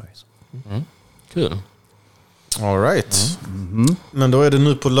baserad på det. Kul. All right. Men då är det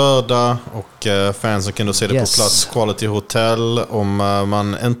nu på lördag och fansen kan då se det på plats Quality Hotel. Om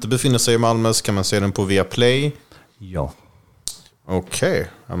man inte befinner sig i Malmö så kan man se den på Viaplay. Ja. Okej,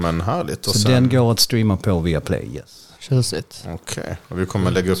 ja, men härligt. Och så sen... den går att streama på Viaplay, yes. Tjusigt. Okej, och vi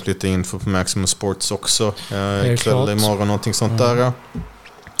kommer lägga upp lite info på Maximum Sports också ikväll, imorgon, någonting sånt där.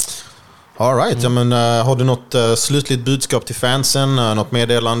 All right, ja, men har du något slutligt budskap till fansen? Något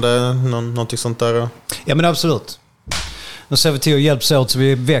meddelande? Någonting sånt där? Ja, men absolut. Nu ser vi till att hjälpas åt så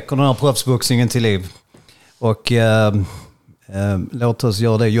vi väcker den här proffsboxningen till liv. Och låt oss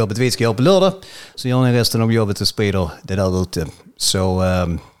göra det jobbet vi ska göra på lördag. Så gör ni resten av jobbet och sprider det där ute. Så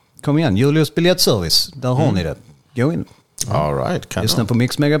kom igen, Julius biljettservice. Där har ni det. Gå in. All right, lyssna på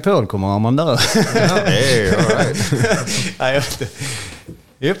Mix Megapol, kommer Arman där. Hey, all right.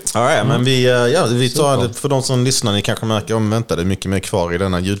 Yep. All right, men vi tar det för de som lyssnar. Ni kanske märker vänta, det är mycket mer kvar i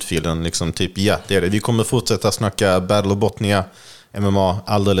denna ljudfilen. Liksom, typ, det är det. Vi kommer fortsätta snacka Battle of Botnia MMA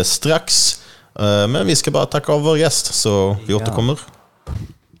alldeles strax. Men vi ska bara tacka av vår gäst, så vi återkommer.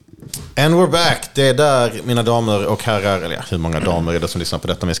 And we're back. Det är där, mina damer och herrar. Eller hur många damer är det som lyssnar på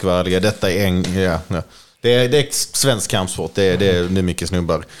detta? Om jag ska vara ärliga. Detta är det är svensk kampsport. Det är mycket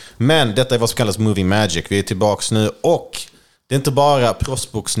snubbar. Men detta är vad som kallas Movie Magic. Vi är tillbaks nu och det är inte bara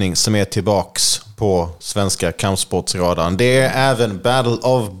proffsboxning som är tillbaks på svenska kampsportsradarn. Det är även Battle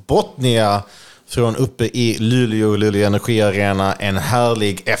of Botnia från uppe i Luleå Energiarena. En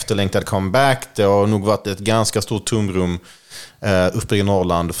härlig efterlängtad comeback. Det har nog varit ett ganska stort tomrum uppe i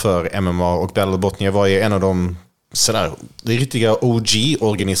Norrland för MMA, och Battle of Botnia var ju en av de riktiga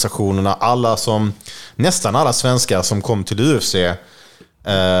OG-organisationerna. Nästan alla svenskar som kom till UFC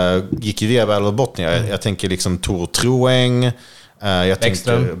gick ju via Battle of Botnia. Jag tänker liksom Tor Troeng,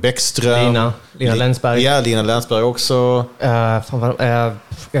 Bäckström, Lina Länsberg. Ja, Lina Länsberg också. Jag tror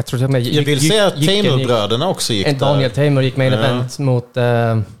att jag vill säga att Tamer-bröderna också gick där. Daniel Tamer gick med event mot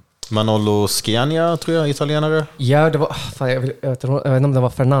Manolo Sciania, tror jag, italienare. Ja, det var jag vet inte om det var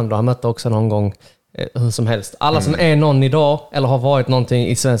Fernando han mötte också någon gång, hur som helst. Alla som är någon idag eller har varit någonting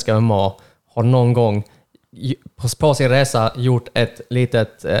i svenska MMA har någon gång på sin resa gjort ett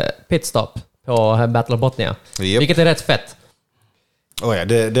litet pitstop på Battle of Botnia. Yep. Vilket är rätt fett. Oh ja,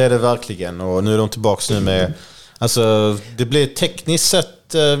 det är det verkligen. Och nu är de tillbaka nu med... Alltså, det blir tekniskt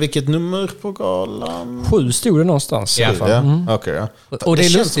sett vilket nummer på galan? 7 stod det någonstans. Ja, okej. Ja. Och det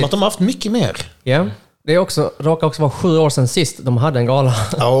känns som att de har haft mycket mer. Ja, det råkar också vara 7 år sedan sist de hade en gala.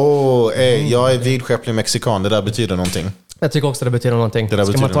 Jag är vidskepplig mexikan, det där betyder någonting. Jag tycker också det betyder någonting.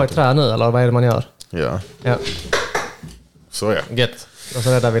 Ska man ta ett trä nu, eller vad är det man gör? Ja. Så är det. Gött. Och så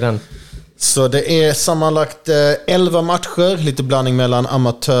räddar vi den. Så det är sammanlagt 11 matcher, lite blandning mellan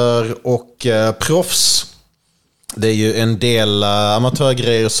amatör och proffs. Det är ju en del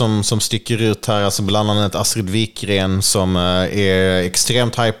amatörgrejer som sticker ut här, alltså bland annat Astrid Wikgren som är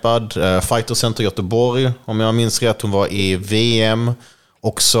extremt hypad. Fighter Center Göteborg, om jag minns rätt, hon var i VM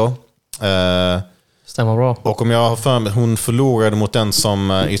också. Stämmer bra. Och om jag har för mig, hon förlorade mot den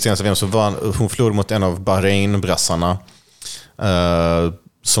som i senaste VM, så hon förlorade mot en av Bahrain-brassarna.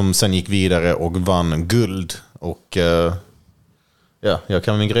 Som sen gick vidare och vann guld. Och jag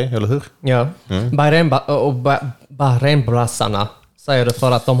kan min grej, eller hur? Ja. Bahrain-brassarna säger du,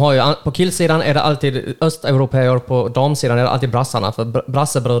 för att de har ju, på killsidan är det alltid östeuropeer, på damsidan är det alltid brassarna, för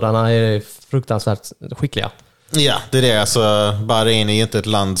brassebrudarna är fruktansvärt skickliga. Ja, det är det. Alltså, Bahrain är inte ett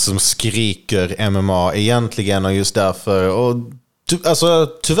land som skriker MMA egentligen, och just därför, och alltså,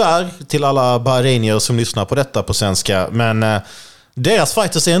 tyvärr till alla bahrainier som lyssnar på detta på svenska, men deras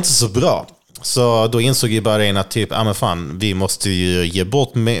fighters är inte så bra. Så då insåg ju Bahrain att typ, men fan, vi måste ju ge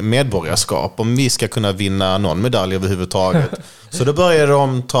bort medborgarskap om vi ska kunna vinna någon medalj överhuvudtaget. Så då började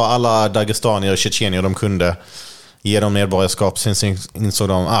de ta alla dagestanier och tjetjenier de kunde, ge dem medborgarskap. Sen insåg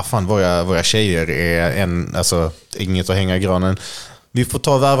de, fan, våra tjejer är alltså, inget att hänga i granen. Vi får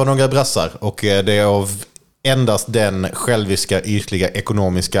ta och värva några brassar, och det är av endast den själviska, ytliga,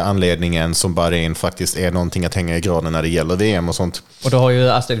 ekonomiska anledningen som Bahrain faktiskt är någonting att hänga i granen när det gäller VM och sånt. Och då har ju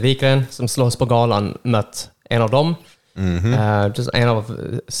Astrid Wikgren, som slåss på galan, mött en av dem. En av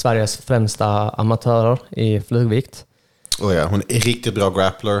Sveriges främsta amatörer i flugvikt. Oh ja, hon är riktigt bra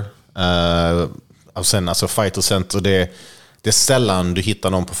grappler. Och sen alltså Fighter Center, det är sällan du hittar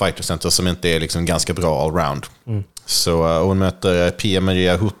någon på Fighter Center som inte är liksom ganska bra allround. Så hon möter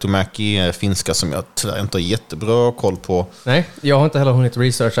Pia-Maria Huhtamäki, finska, som jag tyvärr inte har jättebra koll på. Nej, jag har inte heller hunnit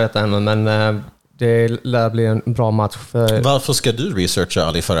researcha detta ännu, men det lär bli en bra match. Varför ska du researcha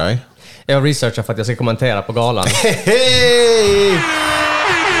Ali Faraj? Jag researchar för att jag ska kommentera på galan. Hey!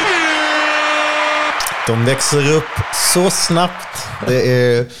 De växer upp så snabbt.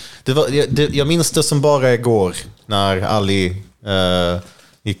 Jag minns det som bara igår när Ali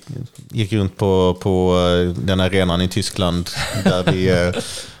gick runt på den arenan i Tyskland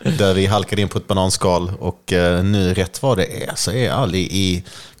där vi halkade in på ett bananskal, och nu rätt vad det är så är Ali i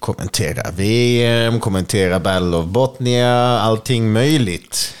kommentera VM, kommentera Battle of Botnia, allting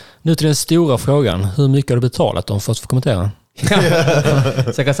möjligt. Nu till den stora frågan, hur mycket har du betalat dem för att få kommentera?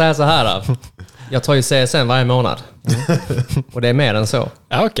 Så jag kan säga så här. Jag tar ju CSN varje månad. Och det är mer än så.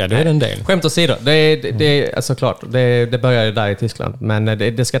 Ja, okej, det är en del. Skämt åsido. Det är såklart. Det börjar ju där i Tyskland. Men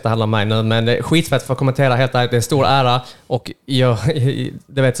det ska inte handla om mig nu. Men det är skitfett för att kommentera helt ärligt. Det är en stor ära. Och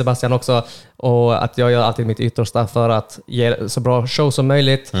det vet Sebastian också. Och att jag gör alltid mitt yttersta för att ge så bra show som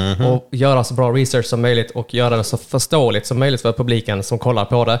möjligt. Och göra så bra research som möjligt. Och göra det så förståeligt som möjligt för publiken som kollar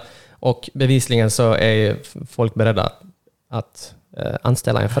på det. Och bevisligen så är folk beredda att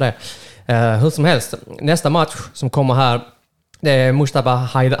anställa en för det. Hur som helst, nästa match som kommer här, det är Mustafa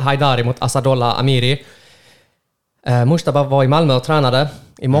Haidari mot Asadollah Amiri. Mustafa var i Malmö och tränade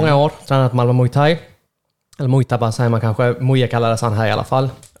i många år. Tränat Malmö Muay Thai. Eller Muay Thai säger man kanske. Muay kallades han här i alla fall.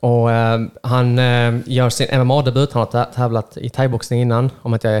 Och han gör sin MMA-debut. Han har tävlat i thaiboxning innan,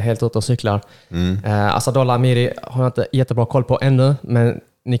 om att jag är helt ute och cyklar. Asadollah Amiri har jag inte jättebra koll på ännu, men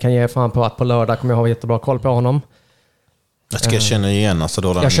ni kan ge fan på att på lördag kommer jag ha jättebra koll på honom. Jag ska känna igen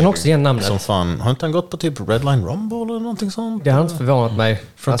Asadollah. Jag känner också igen namnet. Som fan. Har inte han gått på typ Redline Rumble eller någonting sånt? Det har inte förvånat mig.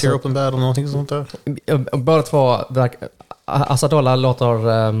 Frontier Open Battle eller någonting sånt där? Båda två. Asadollah låter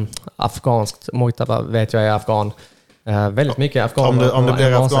afghanskt. Muay vet jag är afghan. Väldigt mycket afghan. Om det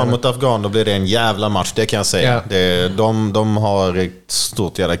blir afghan mot afghan, då blir det en jävla match, det kan jag säga. Ja. De har ett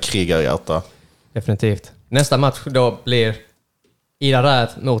stort jävla krigarhjärta. Definitivt. Nästa match då blir Ida Räv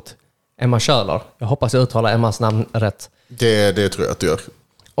mot Emma Schöler. Jag hoppas jag uttalar Emmas namn rätt. Det tror jag att du gör.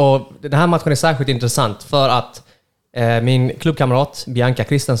 Och den här matchen är särskilt intressant för att min klubbkamrat Bianca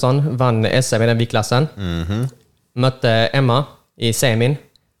Kristensson vann SM i den viktklassen. Mötte Emma i semin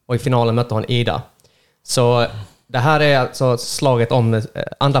och i finalen mötte hon Ida. Så det här är alltså slaget om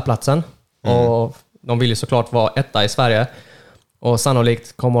andra platsen. Och de vill ju såklart vara etta i Sverige. Och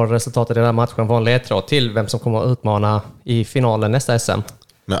sannolikt kommer resultatet i den här matchen vara en ledtråd till vem som kommer att utmana i finalen nästa SM.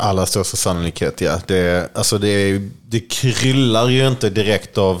 Med alla största sannolikhet, ja. Det kryllar ju inte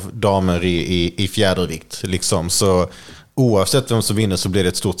direkt av damer i fjädervikt. Liksom. Så oavsett vem som vinner så blir det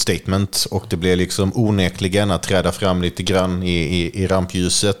ett stort statement. Och det blir liksom onekligen att träda fram lite grann i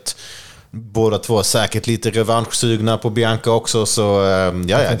rampljuset. Båda två säkert lite revanschsugna på Bianca också. Så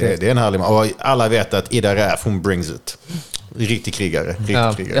det är en härlig match. Och alla vet att Ida Räv, hon brings it. Riktig krigare.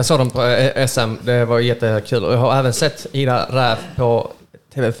 Krigare. Jag såg dem på SM, det var jättekul. Och jag har även sett Ida Räv på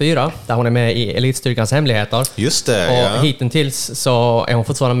TV4, där hon är med i Elitstyrkans hemligheter. Just det, och hittills så är hon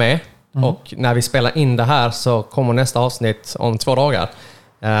fortfarande med. Och när vi spelar in det här så kommer nästa avsnitt om 2 dagar.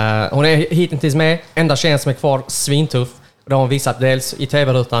 Hon är hittills med. Enda tjejen som är kvar, svintuff. Det har hon visat dels i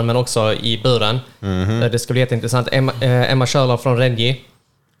TV-rutan men också i buren. Det ska bli jätteintressant. Emma Schöler från Renji.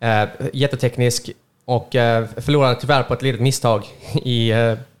 Jätteteknisk. Och förlorade tyvärr på ett litet misstag i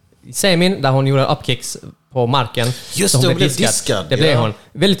semin där hon gjorde upkicks på marken. Just så det, hon blev diskad. Det blev hon.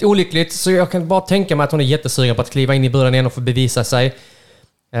 Väldigt olyckligt, så jag kan bara tänka mig att hon är jättesugen på att kliva in i buren igen och få bevisa sig.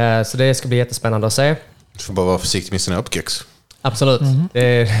 Så det ska bli jättespännande att se. Du får bara vara försiktig med sina upkicks. Absolut.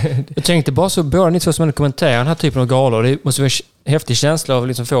 Jag tänkte bara så, båda ni två som kommenterar den här typen av galor, det måste vara en häftig känsla av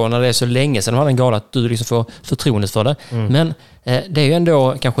liksom få när det är så länge sedan man hade en gala att du liksom får förtroendet för det. Men det är ju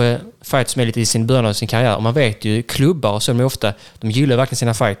ändå kanske fighters som är lite i sin början av sin karriär, och man vet ju klubbar och så, de ofta, de gillar verkligen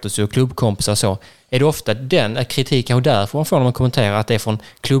sina fighters och klubbkompisar och så. Är det ofta den kritiken och därför man får när man kommenterar att det är från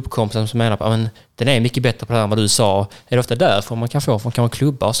klubbkompisar som menar på att den är mycket bättre på det här än vad du sa? Är det ofta därför man kan få från kan man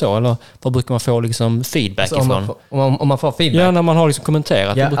klubbar och så? Eller vad brukar man få liksom feedback alltså, ifrån? Om man får feedback? Ja, när man har liksom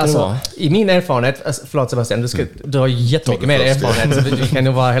kommenterat. Ja, alltså, i min erfarenhet, förlåt Sebastian, du har jättemycket mer erfarenhet, så du kan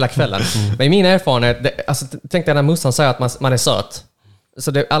ju vara hela kvällen. Men i min erfarenhet, alltså, tänk dig när morsan säger att man är söt.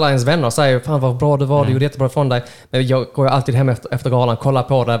 Så alla ens vänner säger, fan vad bra du var, du gjorde jättebra från dig. Men jag går alltid hem efter galan, kollar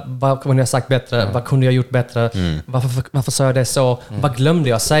på det. Vad kunde jag sagt bättre? Vad kunde jag gjort bättre? Varför sa jag det så? Vad glömde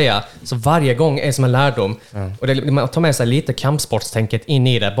jag säga? Så varje gång är som en lärdom. Och man tar med sig lite kampsportstänket in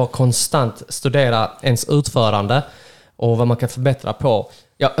i det. Bara konstant studera ens utförande och vad man kan förbättra på.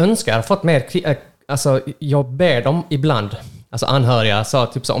 Jag önskar ha fått mer... Alltså, jag ber dem ibland... Alltså anhöriga, så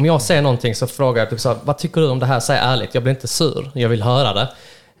typ så, om jag ser någonting så frågar jag typ så, vad tycker du om det här? Säg ärligt, jag blir inte sur, jag vill höra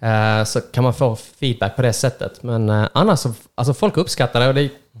det. Så kan man få feedback på det sättet. Men annars så, alltså folk uppskattar det och det är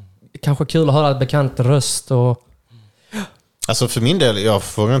kanske kul att höra ett bekant röst och... Alltså för min del, jag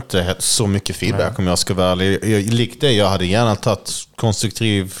får inte så mycket feedback om jag ska vara ärlig. Likt det, jag hade gärna tagit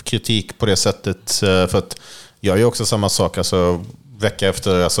konstruktiv kritik på det sättet, för att jag gör också samma sak, alltså vecka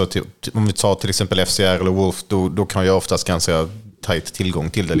efter, alltså, om vi tar till exempel FCR eller Wolf, då kan jag oftast ganska tajt tillgång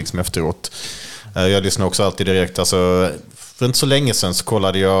till det liksom efteråt. Jag lyssnar också alltid direkt. Alltså, för inte så länge sedan så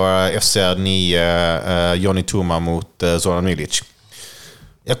kollade jag FCR 9 Johnny Tuma mot Zoran Milic.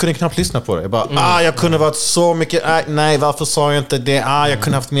 Jag kunde knappt lyssna på det. Jag bara, jag kunde varit så mycket, nej, varför sa jag inte det? Jag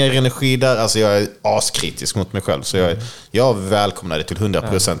kunde haft mer energi där. Alltså jag är askritisk mot mig själv. Så jag välkomnar det till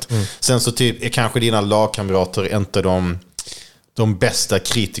 100%. Sen så typ är kanske dina lagkamrater inte de bästa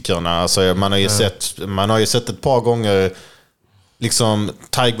kritikerna. Alltså man har ju sett ett par gånger liksom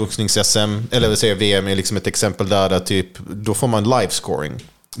thaiboxnings-SM eller vill säga VM är liksom ett exempel där typ då får man live scoring,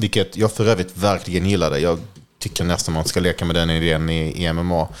 vilket jag för övrigt verkligen gillade. Jag tycker nästan man ska leka med den idén i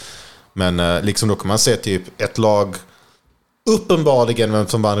MMA. Men liksom då kan man se typ ett lag uppenbarligen vem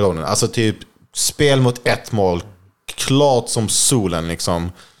som vann ronden. Alltså typ spel mot ett mål klart som solen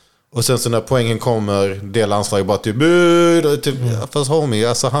liksom. Och sen så när poängen kommer, det landslaget bara typ fast homie,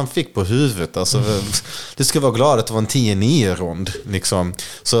 alltså han fick på huvudet. Alltså, det ska vara glad att det var en 10-9-rond. Liksom.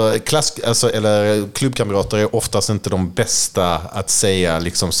 Så eller klubbkamrater är oftast inte de bästa att säga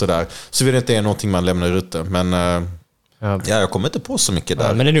liksom sådär. Så vill det inte är någonting man lämnar ute. Men jag kommer inte på så mycket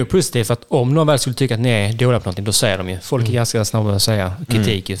där. Men det är nog positivt för att om någon väl skulle tycka att ni är dåliga på någonting, då säger de ju. Folk är ganska snabba att säga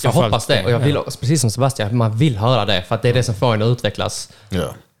kritik. Jag hoppas det. Och jag vill, precis som Sebastian, man vill höra det. För att det är det som får en att utvecklas.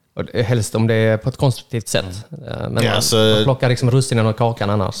 Ja. Och helst om det är på ett konstruktivt sätt. Men man plockar liksom russinen och kakan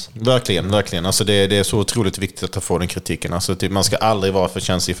annars. Verkligen. Alltså det är så otroligt viktigt att få den kritiken. Alltså typ, man ska aldrig vara för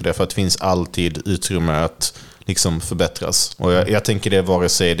känslig för det, för att det finns alltid utrymme att liksom förbättras. Och jag tänker det vare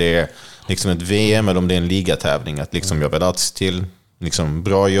sig det är liksom ett VM eller om det är en ligatävling, att liksom jag vill alltid till liksom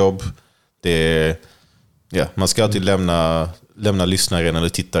bra jobb. Man ska alltid lämna lyssnaren eller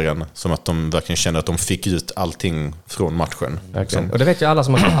tittaren som att de verkligen känner att de fick ut allting från matchen. Och det vet ju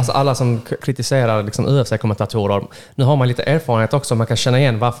alla som kritiserar liksom UFC-kommentatorer. Nu har man lite erfarenhet också, man kan känna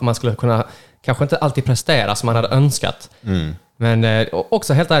igen varför man skulle kunna kanske inte alltid prestera som man hade önskat. Men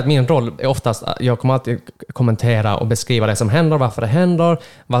också helt ärligt, min roll är oftast, jag kommer alltid kommentera och beskriva det som händer, varför det händer,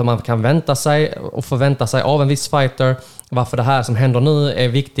 vad man kan vänta sig och förvänta sig av en viss fighter, varför det här som händer nu är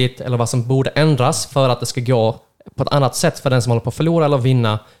viktigt eller vad som borde ändras för att det ska gå på ett annat sätt för den som håller på att förlora eller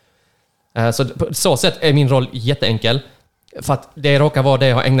vinna. Så på så sätt är min roll jätteenkel. För att det råkar vara det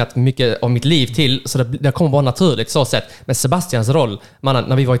jag har ägnat mycket av mitt liv till, så det kommer bara naturligt så sätt. Men Sebastians roll, mannen,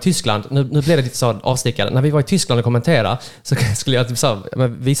 när vi var i Tyskland, nu blev det lite så avstickare. När vi var i Tyskland och kommenterade så skulle jag typ så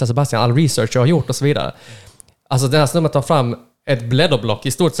visa Sebastian all research jag har gjort och så vidare. Alltså den här snubben tar fram ett blädderblock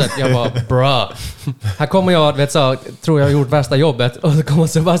i stort sett. Jag bara, bra. Här kommer jag, tror jag har gjort värsta jobbet. Och så kommer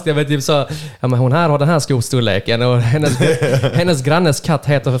Sebastian med typ så, men hon här har den här skostorleken och hennes grannes katt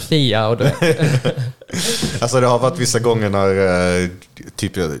heter Fia. Och alltså det har varit vissa gånger när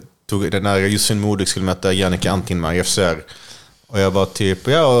typ när Jussin Modig skulle möta Jannike Antinman i FCR. Och jag var typ,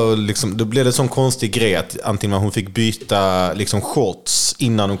 liksom, då blev det sån konstig grej att Antinman hon fick byta liksom shorts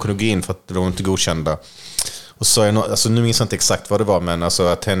innan hon kunde gå in för att de var inte godkända. Och så är alltså, nu minns jag inte exakt vad det var, men alltså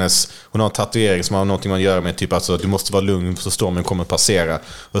att hon har en tatuering som har någonting man gör med typ alltså du måste vara lugn så stormen kommer passera.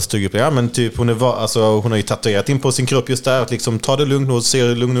 Och så stod upp, ja men typ hon har ju tatuerat in på sin kropp just där att liksom ta det lugnt och se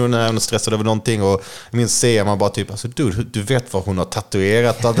hur lugn hon är och stressad över någonting. Och minst ser man bara typ alltså du vet vad hon har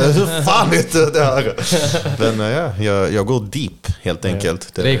tatuerat, hur fan vet du det här? Men jag går deep helt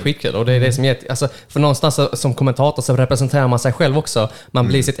enkelt. Det är skitkul och det är det som alltså, för någonstans som kommentator så representerar man sig själv också. Man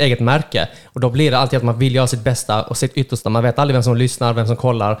blir sitt eget märke och då blir det alltid att man vill göra sitt bästa och sitt yttersta. Man vet aldrig vem som lyssnar, vem som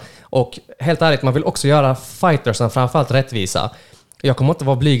kollar. Och helt ärligt, man vill också göra fightersen framförallt rättvisa. Jag kommer inte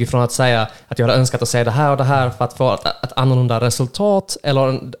vara blyg från att säga att jag hade önskat att säga det här och det här för att få ett annorlunda resultat,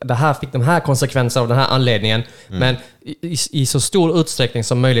 eller det här fick de här konsekvenser av den här anledningen. Men i så stor utsträckning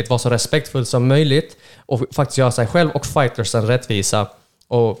som möjligt vara så respektfull som möjligt och faktiskt göra sig själv och fightersen rättvisa.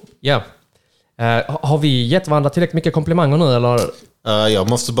 Och har vi gett varandra tillräckligt mycket komplimanger nu eller? Jag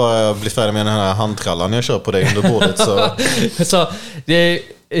måste bara bli färdig med den här handtrallan jag kör på dig under bordet. Så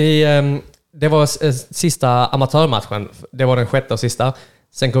det var sista amatörmatchen. Det var den 6:e och sista.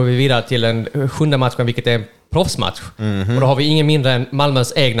 Sen går vi vidare till den 7:e matchen, vilket är en proffsmatch. Och då har vi ingen mindre än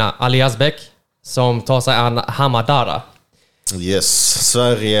Malmös egna Ali Yazbek som tar sig an Hamadara. Yes,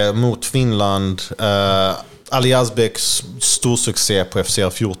 Sverige mot Finland. Ali Yazbeks stor succé på FCR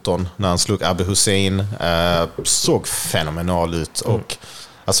 14 när han slog Abu Hussein såg fenomenal ut. Och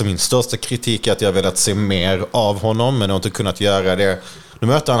alltså min största kritik är att jag velat se mer av honom, men jag har inte kunnat göra det. Nu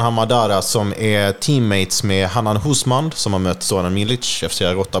möter han Hamadara som är teammates med Hanan Husmand som har mött Zoran Milic,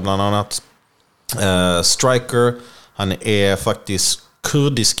 FCR 8 bland annat. Striker, han är faktiskt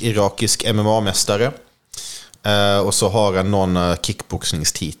kurdisk-irakisk MMA-mästare. Och så har han någon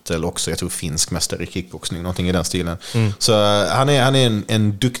kickboxningstitel också, jag tror finsk mästare i kickboxning, någonting i den stilen. Så han är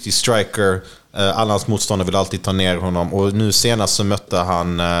en duktig striker. Alla hans motståndare vill alltid ta ner honom. Och nu senast så mötte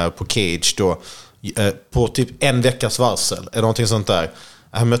han på Cage då på typ en veckas varsel eller någonting sånt där.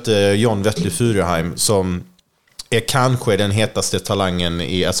 Han mötte John Vettly Furuheim som är kanske den hetaste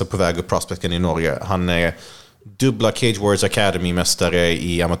talangen alltså på väg upp prospecten i Norge. Han är dubbla Cage Warriors Academy-mästare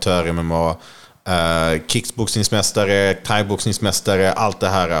i amatör-MMA, kickboxningsmästare, thaiboxningsmästare, allt det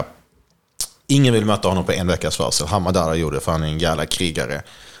här. Ingen vill möta honom på en veckas varsel. Hamadara gjorde, för han är en jävla krigare.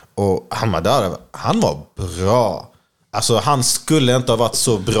 Och Hamadara, han var bra. Alltså han skulle inte ha varit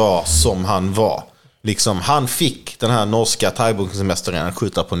så bra som han var. Liksom, han fick den här norska thaiboxningsmästaren att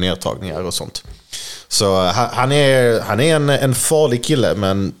skjuta på nedtagningar och sånt. Så han är en farlig kille,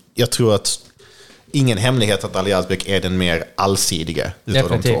 men jag tror att ingen hemlighet att Ali Yazbek är den mer allsidiga utav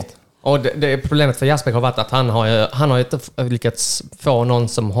de två. Och det problemet för Yazbek har varit att han har inte lyckats få någon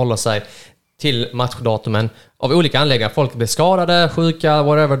som håller sig till matchdatumen av olika anledningar. Folk blir skadade, sjuka,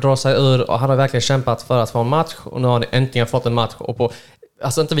 whatever, drar sig ur, och han har verkligen kämpat för att få en match, och nu har han äntligen fått en match, och på,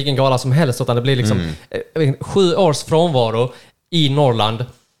 alltså inte vilken gala som helst, utan det blir liksom 7 års frånvaro i Norrland,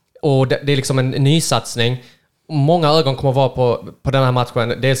 och det är liksom en nysatsning. Många ögon kommer att vara på den här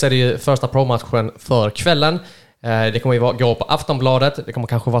matchen. Dels är det ju första pro-matchen för kvällen. Det kommer ju gå på Aftonbladet. Det kommer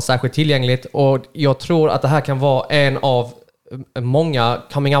kanske vara särskilt tillgängligt, och jag tror att det här kan vara en av många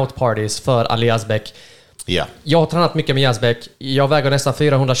coming out parties för Ali Yazbek. Yeah. Jag har tränat mycket med Yazbek. Jag väger nästan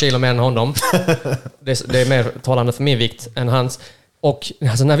 400 kilo mer än honom. Det är mer talande för min vikt än hans. Och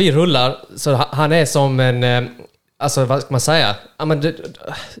alltså, när vi rullar så han är som en, alltså vad ska man säga?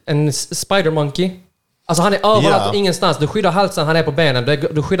 En spider monkey. Alltså han är överallt och ingenstans. Du skyddar halsen, han är på benen.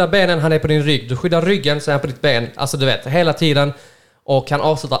 Du skyddar benen, han är på din rygg. Du skyddar ryggen, så är han på ditt ben. Alltså du vet, hela tiden. Och kan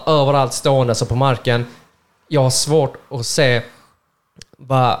avsluta överallt stående, så på marken. Jag har svårt att se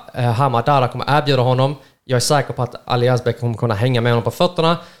vad Hamadara kommer erbjuda honom. Jag är säker på att Ali Yazbek kommer kunna hänga med honom på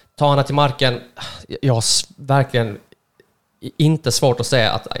fötterna. Ta honom till marken. Jag har verkligen inte svårt att se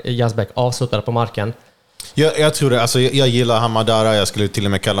att Yazbek avslutar på marken. Jag tror det. Alltså, jag gillar Hamadara. Jag skulle till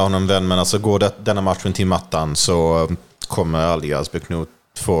och med kalla honom vän. Men alltså, går denna matchen till mattan så kommer Ali Yazbek nog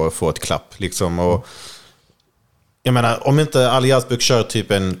få ett klapp. Liksom. Och jag menar, om inte Ali Yazbek kör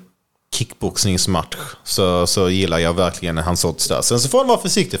typ en kickboxningsmatch så gillar jag verkligen hans odds där. Sen så får han vara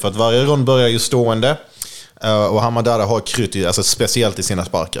försiktig, för att varje rond börjar ju stående. Och Hamadara har krut, alltså speciellt i sina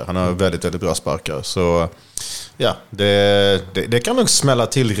sparkar. Han har väldigt, väldigt bra sparkar. Så ja, det kan nog smälla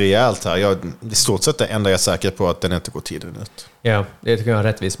till rejält här. I stort sett det enda jag är säker på att den inte går tiden ut. Ja, det tycker jag är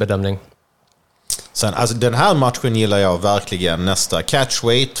en rättvis bedömning. Sen, alltså den här matchen gillar jag verkligen. Nästa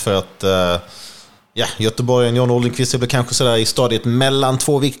catchweight, för att Göteborgen John Oldenqvist är väl kanske sådär i stadiet mellan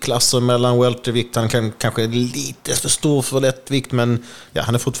 2 viktklasser, mellan weltervikt. Han kanske är lite för stor för lättvikt, men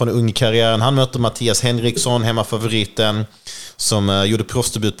han är fortfarande ung i karriären. Han möter Mattias Henriksson, hemmafavoriten, som gjorde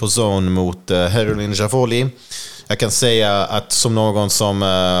proffsdebut på Zone mot Herolin Javoli. Jag kan säga att som någon som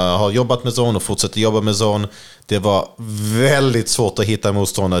har jobbat med Zone och fortsätter jobba med Zone, Det var väldigt svårt att hitta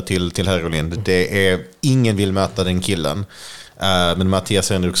motståndare till Herolin. Ingen vill möta den killen. Men Mattias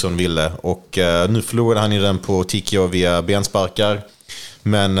Henriksson ville. Och nu förlorade han ju den på TKO via bensparkar.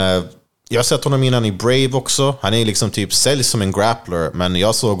 Men jag har sett honom innan i Brave också. Han är liksom typ säljs som en grappler. Men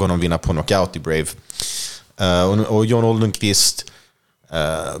jag såg honom vinna på knockout i Brave. Och John Oldenqvist,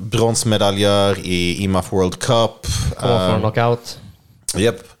 bronsmedaljör i IMAF World Cup. Kommer från knockout.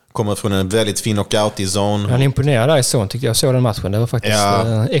 Japp. Kommer från en väldigt fin knockout i zone. Han imponerade där i zone tyckte jag. Såg den matchen. Det var faktiskt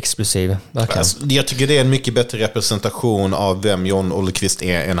explosiv. Alltså, jag tycker det är en mycket bättre representation av vem John Oldenqvist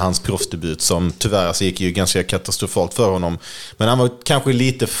är än hans proffsdebut som tyvärr alltså, gick ju ganska katastrofalt för honom. Men han var kanske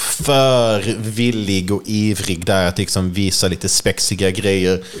lite för villig och ivrig där att liksom visa lite spexiga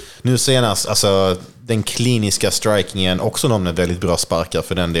grejer. Nu senast, alltså den kliniska strikingen, också någon med väldigt bra sparkar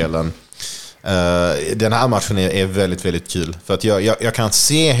för den delen. Den här matchen är väldigt, väldigt kul. För att jag kan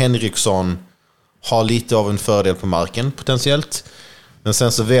se Henriksson ha lite av en fördel på marken potentiellt. Men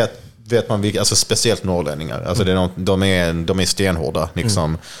sen så vet man vilka, alltså speciellt norrlänningar. Alltså de är stenhårda.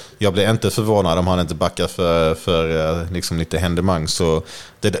 Liksom. Jag blir inte förvånad om han inte backar för liksom lite händemang. Så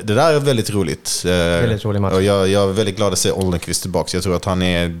det där är väldigt roligt. Väldigt rolig match. Och jag är väldigt glad att se Oldenqvist tillbaka. Jag tror att han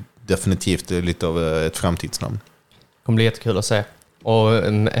är definitivt lite av ett framtidsnamn. Det kommer bli jättekul att se. Och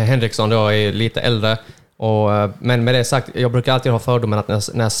Henriksson då är lite äldre. Men med det sagt, jag brukar alltid ha fördomen att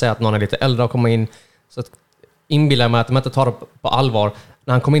när jag säger att någon är lite äldre och kommer in, så inbillar jag mig att de inte tar det på allvar.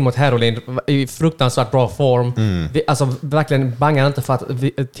 När han kom in mot Herolin i fruktansvärt bra form. Alltså verkligen bangade inte för att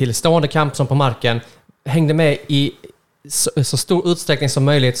till stående kamp som på marken. Hängde med i så stor utsträckning som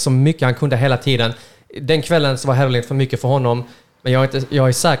möjligt, så mycket han kunde hela tiden. Den kvällen så var Herolin för mycket för honom. Men jag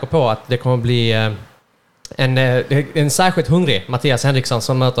är säker på att det kommer bli en särskilt hungrig Mattias Henriksson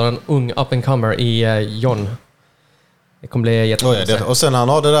som möter en ung up-and-comer i John. Det kommer bli jättekul. Och sen han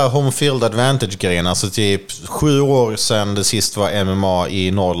har det där home field advantage-grejen. Alltså typ 7 år sedan det sist var MMA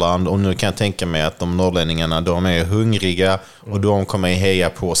i Norrland. Och nu kan jag tänka mig att de norrlänningarna, de är hungriga. Och de kommer heja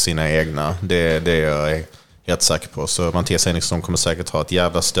på sina egna. Det är jag helt säker på. Så Mattias Henriksson kommer säkert ha ett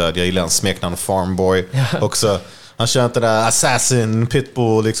jävla stöd. Jag gillar en smeknamn Farmboy också. Han kör inte där Assassin,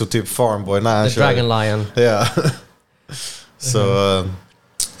 Pitbull, liksom typ Farmboy. Nej, The Dragon Lion. Ja. Så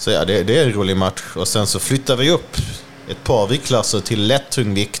ja, det är en rolig match. Och sen så flyttar vi upp ett par viktklasser till lätt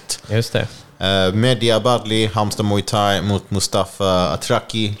tungvikt. Just det. Media Badli, Halmstad Muay Thai mot Mustafa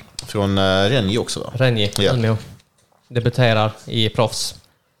Atraki från Renji också, va? Renji, Malmö. Debuterar i proffs.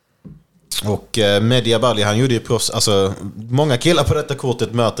 Och Media Badli, han gjorde ju proffs. Alltså, många killar på detta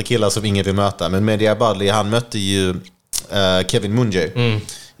kortet möter killar som ingen vill möta. Men Media Badli, han mötte ju Kevin Munje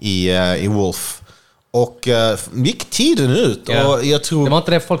i Wolf. Och gick tiden ut. Och jag tror, det var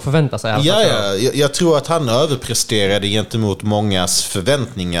inte det folk förväntade sig. Jag tror att han överpresterade gentemot mångas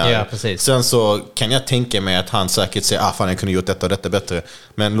förväntningar. Ja, precis. Sen så kan jag tänka mig att han säkert säger fan, jag kunde gjort detta och detta bättre.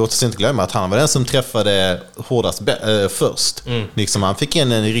 Men låt oss inte glömma att han var den som träffade hårdast först. Liksom, han fick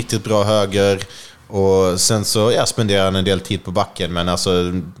in en riktigt bra höger. Och sen så spenderade han en del tid på backen. Men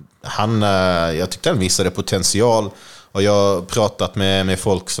alltså, jag tyckte han visade potential. Och jag har pratat med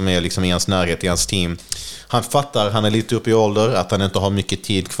folk som är liksom i hans närhet, i hans team. Han fattar, han är lite upp i ålder, att han inte har mycket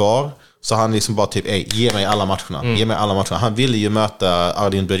tid kvar. Så han liksom bara typ, ge mig alla matcherna. Ge mig alla matcherna. Han ville ju möta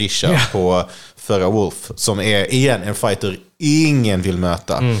Ardin Berisha på förra Wolf, som är igen en fighter ingen vill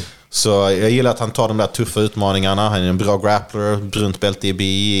möta. Så jag gillar att han tar de där tuffa utmaningarna. Han är en bra grappler, brunt bälte i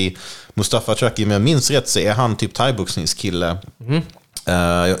BI. Mustafa Atraki, om jag minns rätt så är han typ thai-boxningskille.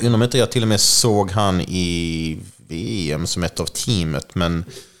 Jag undrar om inte jag till och med såg han i VM som ett av teamet, men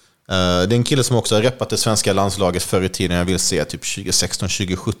det är en kille som också har reppat det svenska landslaget förr i tiden. Jag vill säga typ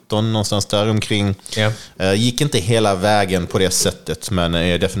 2016-2017 någonstans där omkring. Gick inte hela vägen på det sättet, men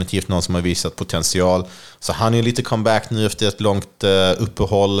är definitivt någon som har visat potential. Så han är lite comeback nu efter ett långt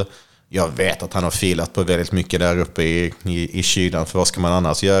uppehåll. Jag vet att han har filat på väldigt mycket där uppe i kylan, för vad ska man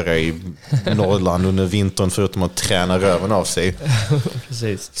annars göra i Norrland under vintern förutom att träna röven av sig.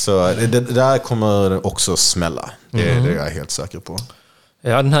 Precis. Så det där kommer också smälla. Det är jag helt säker på.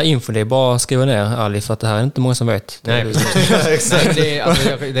 Ja, den här infon, det är bara att skriva ner, Ali, för att det här är inte många som vet. Nej, exakt.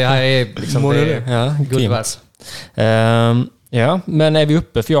 Det här är liksom guld värt. Ja, men är vi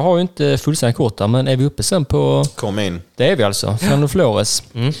uppe, för jag har ju inte fullständigt kort där, men är vi uppe sen på... Kom in. Det är vi alltså. Fernando Flores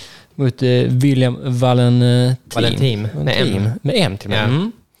mot William Valentin. Med M till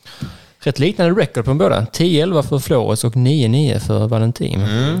mig. Rätt liknande record på båda. 10-11 för Flores och 9-9 för Valentin.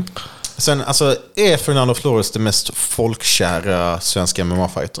 Sen, alltså, är Fernando Flores det mest folkkära svenska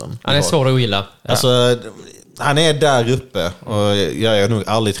MMA-fightern? Han är svår att gilla. Alltså, han är där uppe. Och jag har nog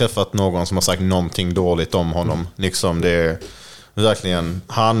aldrig träffat någon som har sagt någonting dåligt om honom. Liksom, det är verkligen...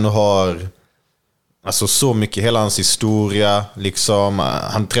 Han har Alltså så mycket, hela hans historia liksom.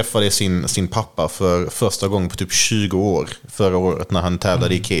 Han träffade sin pappa för första gången på typ 20 år förra året när han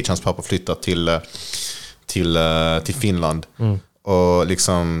tävlade i cage. Hans pappa flyttade till Finland. Och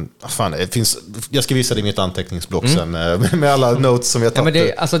liksom, fan, det finns, jag ska visa det i mitt anteckningsblock sen med alla notes som jag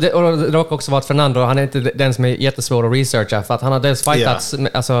tagit. Ja, men det råkar också vara att Fernando, han är inte den som är jättesvår att researcha, för att han har dels fightats,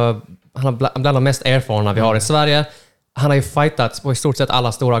 alltså, han har bland de mest erfarna vi har i Sverige. Han har ju fightats på i stort sett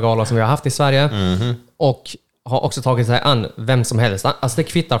alla stora galor som vi har haft i Sverige. Och har också tagit sig an vem som helst. Alltså det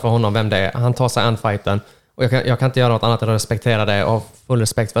kvittar för honom vem det är. Han tar sig an fighten. Och jag kan inte göra något annat än att respektera det och full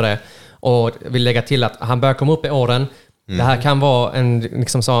respekt för det. Och vill lägga till att han börjar komma upp i åren. Det här kan vara en,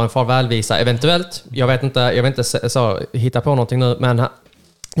 liksom så, en farvälvisa eventuellt. Jag vet inte så, hitta på någonting nu, men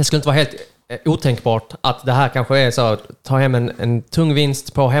det skulle inte vara helt otänkbart att det här kanske är så, ta hem en tung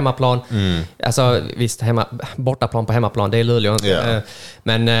vinst på hemmaplan. Alltså visst, bortaplan på hemmaplan, det är Luleå.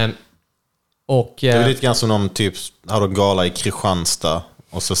 Men och det är lite grann som om typ har de gala i Kristianstad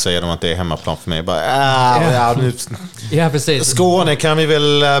och så säger de att det är hemmaplan för mig. Bara, nu, ja, precis. Skåne kan vi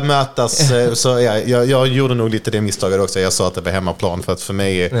väl mötas. Så jag gjorde nog lite det misstaget också. Jag sa att det var hemmaplan för att för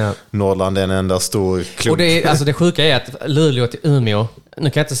mig är Norrland en enda stor klubb. Och det sjuka är att Luleå till Umeå, nu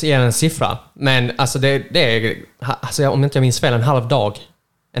kan jag inte ge en siffra, men alltså det är, alltså, om inte jag minns fel, en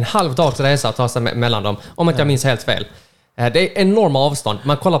halv dag till resa att ta sig mellan dem, om inte jag minns helt fel. Det är enorma avstånd.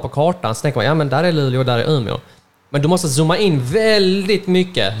 Man kollar på kartan så tänker man, ja men där är Luleå och där är Umeå. Men du måste zooma in väldigt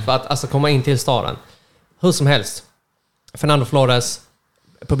mycket för att alltså komma in till staden. Hur som helst. Fernando Flores,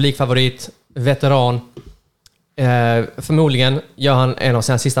 publikfavorit, veteran. Förmodligen gör han en av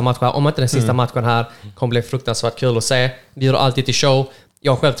sina sista matcher. Om inte den sista matchen här kommer bli fruktansvärt kul att se. Vi gör alltid till show.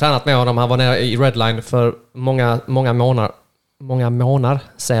 Jag har själv tränat med honom. Han var nere i Redline för många månader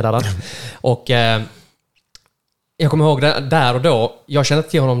sedan. Och jag kommer ihåg det där och då. Jag kände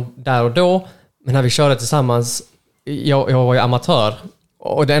till honom där och då. Men när vi körde tillsammans, jag var ju amatör.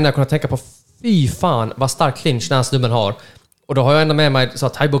 Och det enda jag kunde tänka på, fy fan vad stark clinch den här snubben har. Och då har jag ändå med mig så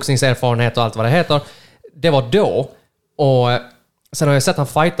thaiboxningserfarenhet och allt vad det heter. Det var då. Och sen har jag sett han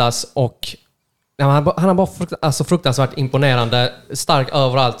fightas och han har bara fruktansvärt imponerande, stark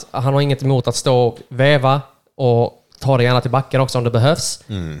överallt. Han har inget emot att stå och väva och ta det gärna till backen också om det behövs.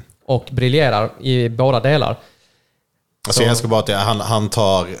 Och briljerar i båda delar. Alltså jag ska bara att han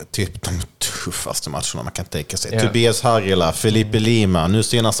tar typ de tuffaste matcherna man kan tänka sig. Tobias Harila, Felipe Lima, nu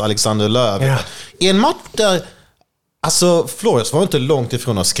senast Alexander Löv. I en match där alltså Flores var inte långt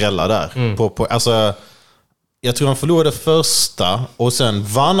ifrån att skrälla där. Alltså, jag tror han förlorade första och sen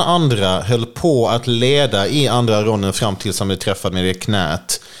vann andra, höll på att leda i andra ronden fram tills han blev träffad med det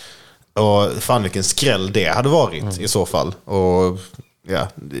knät. Och fan vilken skräll det hade varit i så fall. Och ja,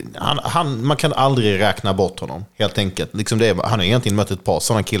 man kan aldrig räkna bort honom, helt enkelt. Liksom han har egentligen mött ett par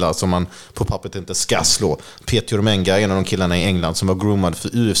sådana killar som man på pappret inte ska slå. Peter Menga, en av de killarna i England som var groomad för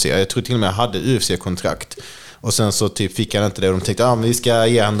UFC. Jag tror till och med hade UFC-kontrakt. Och sen så typ fick han inte det. Och de tänkte, vi ska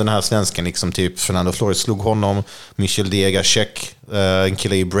ge han den här svensken. Liksom typ Fernando Flores slog honom. Michel Dega, Czech, en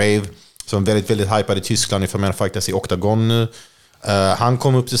kille i Brave. Som väldigt, väldigt hypad i Tyskland. Ifall man faktiskt i Octagon nu. Han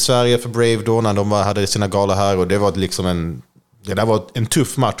kom upp till Sverige för Brave då när de hade sina galor här. Och det var liksom det där var en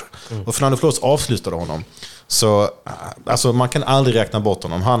tuff match. Och Fernando Flores avslutade honom. Så alltså, man kan aldrig räkna bort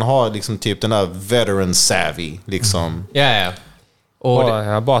honom. Han har liksom typ den där veteran savvy. Liksom. Ja.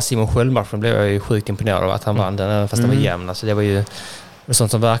 Och bara Simon Sköldmarschen blev jag ju sjukt imponerad av att han vann den, fast den var jämn. Alltså, det var ju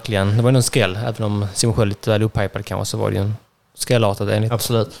sånt som verkligen, det var ju någon skräll. Även om Simon Sköld lite väl upphypad kanske, så var det ju en skrällartad enligt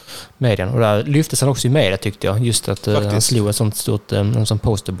absolut medien. Och där lyftes han också i media, tyckte jag. Just att han slog ett sånt stort en sån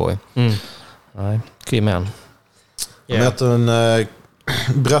posterboy. Nej, grym man. Jag möter en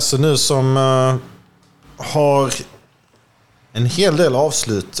brasse nu som har en hel del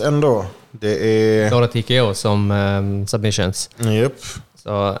avslut ändå. Det är några TKO som submissions. Yep.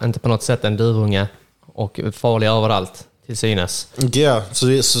 Så inte på något sätt en duvunge och farlig överallt till synes. Ja,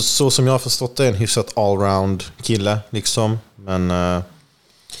 så som jag har förstått det är en hyfsat allround kille liksom. Men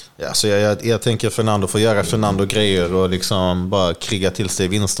ja, så jag tänker Fernando får göra Fernando-grejer och liksom bara kriga till sig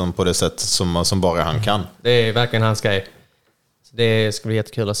vinsten på det sätt som bara han kan. Det är verkligen hans grej. Så det ska bli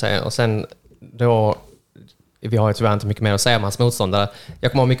jättekul att se. Och sen då, vi har ju tyvärr inte mycket mer att säga om hans motståndare.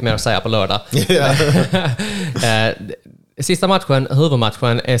 Jag kommer ha mycket mer att säga på lördag. Sista matchen,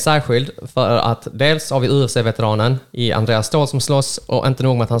 huvudmatchen, är särskild för att dels har vi UFC-veteranen i Andreas Ståhl som slåss, och inte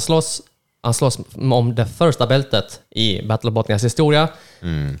nog med att han slåss om det första bältet i Battle of Botnias historia.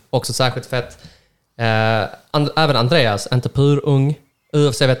 Också särskilt fett. Även Andreas, inte pur ung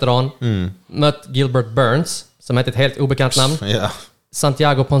UFC-veteran, mött Gilbert Burns, som är ett helt obekant namn.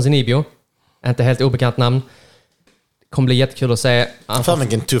 Santiago Ponzinibbio, inte helt obekant namn. kommer bli jättekul att se. Fan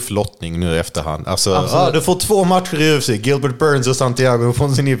vilken tuff lottning nu i efterhand. Alltså, du får 2 matcher i UFC. Gilbert Burns och Santiago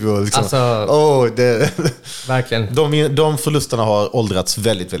Ponzinibbio. Liksom. Verkligen. De förlusterna har åldrats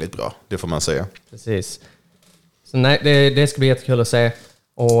väldigt, väldigt bra. Det får man säga. Precis. Så nej, det ska bli jättekul att se.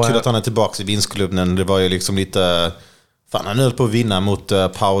 Och, kul att han är tillbaka i vinstklubben. Det var ju liksom lite... Fan, han höll på att vinna mot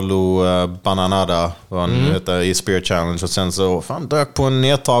Paulo Bananada vad han heter, i Spear Challenge. Och sen så dök på en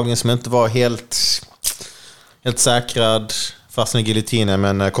nedtagning som inte var helt säkrad. Fastnade i giljotinen,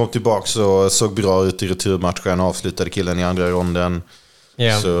 men kom tillbaka och såg bra ut i returmatchen. Avslutade killen i andra ronden.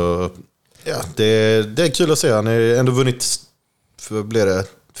 Yeah. Så ja, det är kul att se. Han har ändå vunnit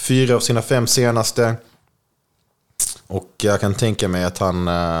 4 av sina 5 senaste. Och jag kan tänka mig att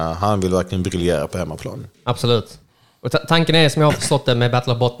han vill verkligen briljera på hemmaplan. Absolut. Och tanken är, som jag har förstått det med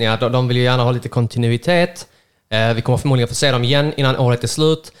Battle of Botnia, de vill ju gärna ha lite kontinuitet. Vi kommer förmodligen få se dem igen innan året är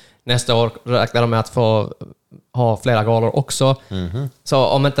slut. Nästa år räknar de med att få ha flera galor också. Mm-hmm. Så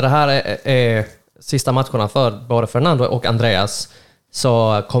om inte det här är sista matcherna för både Fernando och Andreas,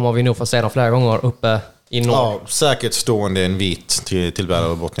 så kommer vi nog få se dem flera gånger uppe i norr. Ja, säkert stående en vit till Battle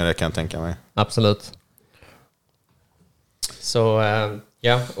of Botnia, det kan jag tänka mig. Absolut. Så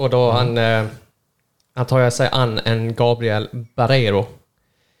ja, och då han tar jag sig an en Gabriel Barreiro.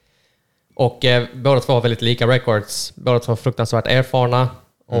 Och båda två har väldigt lika records. Båda två fruktansvärt erfarna.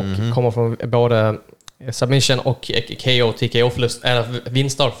 Och kommer från både submission och KO, TKO-förlust, eller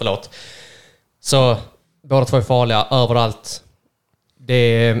vinstar, förlåt. Så båda två är farliga överallt.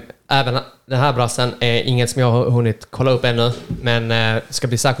 Även den här brassen är inget som jag har hunnit kolla upp ännu. Men det ska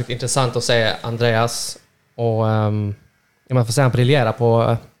bli särskilt intressant att se Andreas. Och man får se han briljera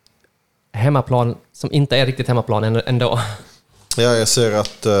på hemmaplan som inte är riktigt hemmaplan ändå. Ja, jag ser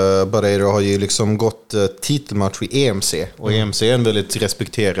att Barreiro har ju liksom gått titelmatch i EMC. Och EMC är en väldigt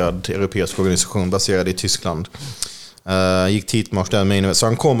respekterad europeisk organisation baserad i Tyskland. Gick titelmatch där med, så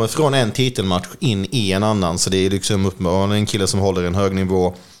han kommer från en titelmatch in i en annan. Så det är liksom uppenbarligen en kille som håller en hög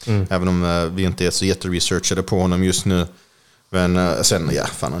nivå. Även om vi inte är så jätteresearchade på honom just nu. Men sen,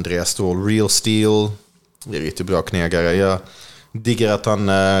 Andreas Ståhl, Real Steel. Det är riktigt bra knägare. Jag diggar att han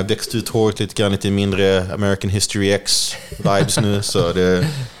växt ut håret lite grann, lite mindre American History X vibes nu. Så det...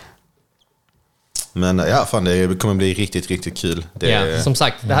 Men det kommer bli riktigt, riktigt kul. Som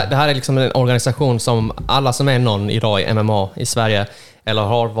sagt, det här är liksom en organisation som alla som är någon idag i MMA i Sverige, eller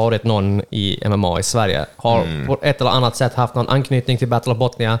har varit någon i MMA i Sverige, har på ett eller annat sätt haft någon anknytning till Battle of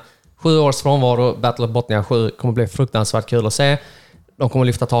Botnia. 7 års frånvaro, Battle of Botnia 7, kommer bli fruktansvärt kul att se. De kommer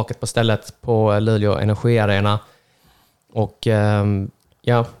lyfta taket på stället på Luleå Energiarena. Och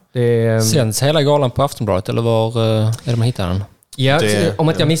det... Sänds hela galan på Aftonbladet, eller var är det man hittar den? Ja, om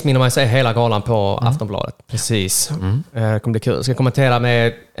inte jag missminner mig så är hela galan på Aftonbladet. Precis. Det kommer bli kul. Jag ska kommentera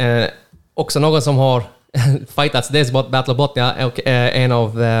med också någon som har fightats dels Battle of Botnia och en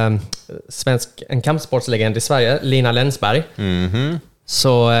av en kampsportslegend i Sverige, Lina Länsberg.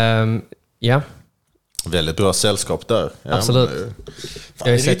 Så väldigt bra sällskap där. Absolut. Det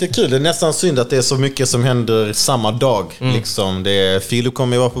är lite kul. Det är nästan synd att det är så mycket som händer samma dag. Liksom. Filip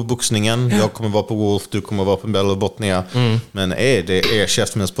kommer vara på boxningen, jag kommer vara på Wolf, du kommer vara på Battle of Botnia. Men det är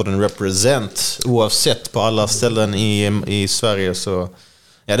Käftsmällspodden represent oavsett på alla ställen i Sverige. Så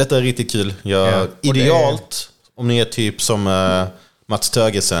detta är riktigt kul. Idealt, om ni är typ som Mats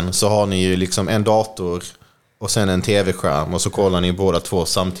Tögesen, så har ni ju liksom en dator och sen en tv-skärm och så kollar ni båda två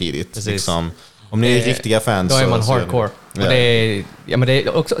samtidigt. Liksom. Om ni är riktiga fans. Då är man hardcore. Och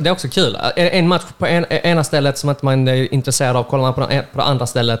det är också kul. Är det en match på ena stället som att man är intresserad av, kollar man på det andra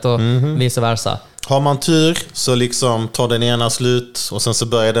stället och vice versa. Har man tur så liksom tar den ena slut och sen så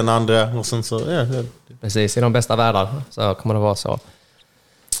börjar den andra och sen så... Precis, i de bästa världar så kommer det vara så.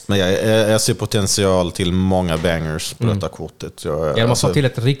 Men jag ser potential till många bangers på detta kortet. De har fått till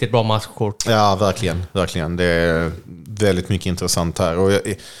ett riktigt bra matchkort. Ja, verkligen. Det är väldigt mycket intressant här. Och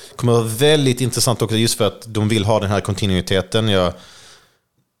det kommer vara väldigt intressant också just för att de vill ha den här kontinuiteten.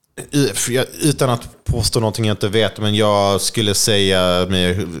 Utan att påstå någonting jag inte vet, men jag skulle säga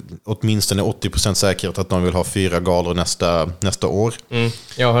med åtminstone 80% säkerhet att de vill ha 4 galor nästa år.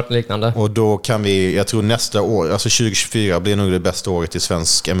 Jag har hört liknande. Och då kan jag tror nästa år, alltså 2024 blir nog det bästa året i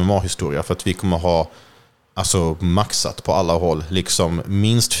svensk MMA-historia, för att vi kommer ha maxat på alla håll. Liksom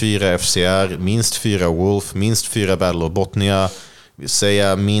minst 4 FCR, minst 4 Wolf, minst 4 Battle of Botnia, vi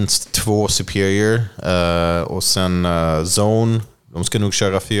säger minst 2 Superior och sen Zone. De ska nog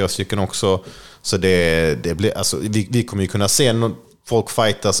köra 4 stycken också. Så det blir, vi kommer ju kunna se folk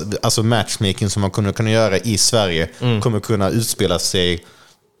fightas, alltså matchmaking som man kunde kunna göra i Sverige kommer kunna utspela sig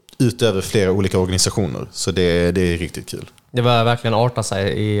utöver flera olika organisationer. Så det är riktigt kul. Det var verkligen arta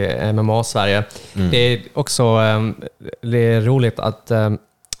sig i MMA-Sverige. Det är också det är roligt att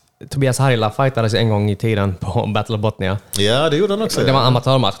Tobias Harila fightades en gång i tiden på Battle of Botnia. Ja, det gjorde han också. Det var en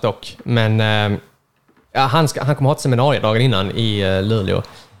amatörmatch dock. Men han kommer ha ett seminarium dagen innan i Luleå.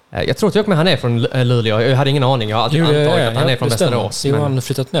 Jag tror till och med han är från Luleå. Jag hade ingen aning. Jag har alltid antagit att han är från Västerås. Jo, han har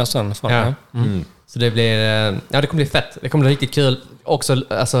flyttat ner sen. Så det blir... det kommer bli fett. Det kommer bli riktigt kul. Också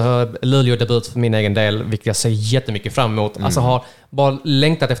alltså, Luleå-debut för min egen del, vilket jag ser jättemycket fram emot. Alltså har bara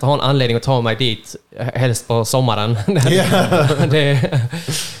längtat efter att ha en anledning att ta mig dit, helst på sommaren.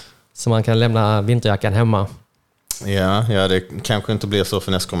 Så man kan lämna vinterjackan hemma. Ja, det kanske inte blir så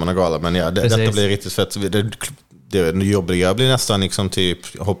för nästkommande gala, men detta blir riktigt fett. Det jobbiga blir nästan liksom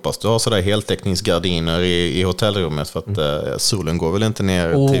typ, hoppas du har sådär heltäckningsgardiner i hotellrummet för att solen går väl inte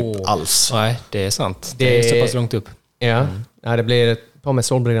ner typ alls. Nej, det är sant. Det är så pass långt upp. Ja, det blir på med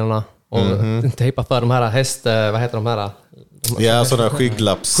solbrillorna och tejpa för de här vad heter de här? Ja, sådana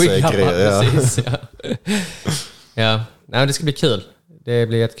skygglappsgrejer. Precis, ja. Nej, det ska bli kul. Det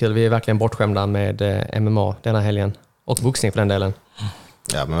blir jättekul. Vi är verkligen bortskämda med MMA denna helgen. Och boxning för den delen.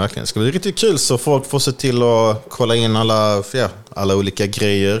 Ja, men verkligen. Det ska bli riktigt kul så folk får se till att kolla in alla olika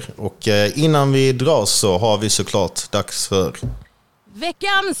grejer. Och innan vi drar så har vi såklart dags för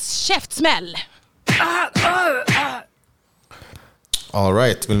veckans käftsmäll. All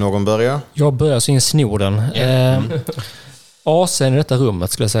right, vill någon börja? Jag börjar så in Snorden. AC'n i detta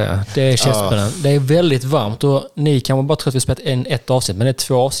rummet skulle jag säga. Det är käftsmällen. Det är väldigt varmt och ni kan bara tro att vi spelat ett avsnitt, men det är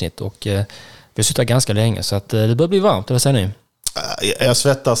 2 avsnitt och vi har suttit ganska länge så att det börjar bli varmt, eller säger ni? Jag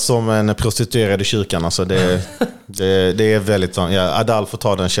svettas som en prostituerad i kyrkan. Alltså det är väldigt varmt. Adal får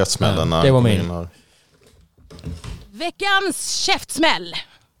ta den käftsmällen. Det var min. Veckans käftsmäll.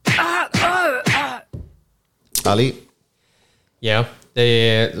 Ali? Ja, det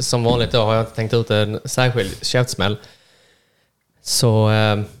är som vanligt då har jag inte tänkt ut en särskild käftsmäll. Så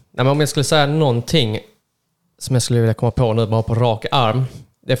men om jag skulle säga någonting som jag skulle vilja komma på nu bara på rak arm.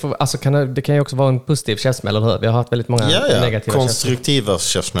 Det kan ju också vara en positiv käftsmäll, eller hur? Vi har haft väldigt många negativa konstruktiva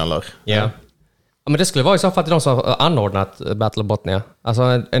käftsmällar. Ja. Men det skulle vara i så fall till de som har anordnat Battle of Botnia.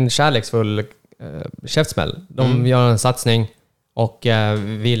 Alltså en kärleksfull käftsmäll. De gör en satsning och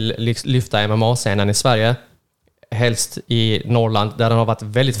vill lyfta MMA-scenen i Sverige. Helst i Norrland där den har varit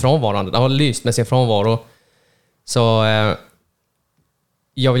väldigt frånvarande. Den har lyst med sin frånvaro. Så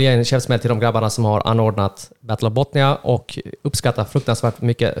jag vill ge en käftsmäll till de grabbarna som har anordnat Battle of Botnia och uppskattar fruktansvärt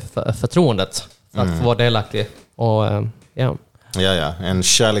mycket förtroendet för att få vara delaktig. Och Ja, en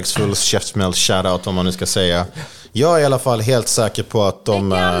kärleksfull käftsmäll shoutout om man nu ska säga. Jag är i alla fall helt säker på att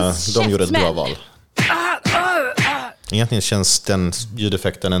de gjorde ett bra val. Egentligen känns den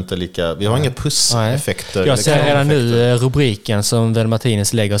ljudeffekten inte lika... Vi har inga pusseffekter. Jag ser redan nu rubriken som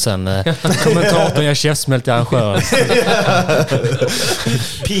Vendel-Martinez lägger sen. Kommentatorn gör käftsmäll till arrangören.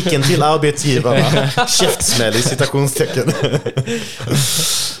 Piken till arbetsgivarna. Käftsmäll i citationstecken.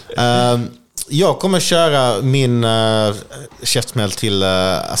 Jag kommer köra min käftsmäll till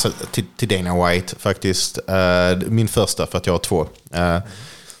Dana White faktiskt. Min första för att jag har 2.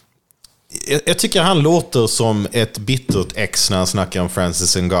 Jag tycker han låter som ett bittert ex när han snackar om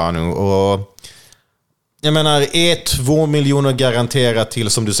Francis Ngannou. Och jag menar, är 2 miljoner garanterat till,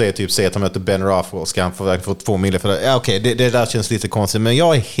 som du säger, typ säg att han möter Ben Raffle, ska han få 2 miljoner för det? Ja, okej, det där känns lite konstigt, men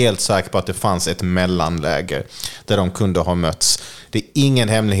jag är helt säker på att det fanns ett mellanläge där de kunde ha mötts. Det är ingen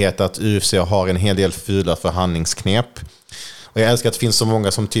hemlighet att UFC har en hel del fula förhandlingsknep. Och jag älskar att det finns så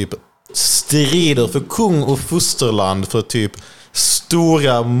många som typ strider för kung och fosterland för typ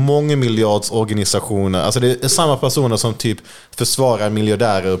stora mångmiljardsorganisationer. Alltså det är samma personer som typ försvarar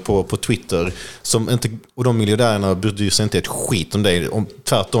miljardärer på Twitter som inte, och de miljardärerna bryr sig inte ett skit om dig.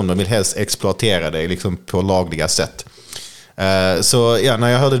 Tvärtom, de vill helst exploatera dig liksom på lagliga sätt. Så ja, när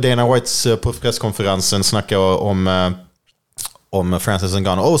jag hörde Dana Whites på presskonferensen snacka om Francis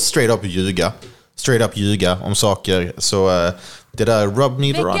Ngannou straight up ljuga om saker, så det där rub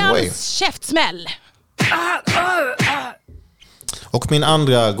me the wrong way. Veckans käftsmäll. Och min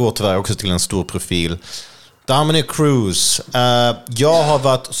andra går tyvärr också till en stor profil. Dominic Cruz. Jag har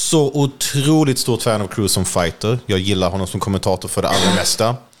varit så otroligt stort fan av Cruz som fighter. Jag gillar honom som kommentator för det allra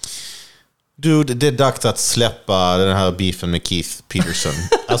mesta. Dude, det är dags att släppa den här beefen med Keith Peterson.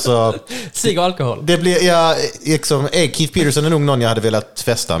 Alltså, cigg och alkohol. Det blir, Keith Peterson är nog någon jag hade velat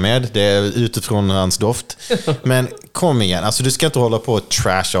festa med. Det är utifrån hans doft. Men kom igen, alltså du ska inte hålla på och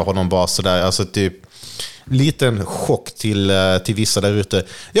trasha honom bara sådär. Alltså typ liten chock till vissa där ute.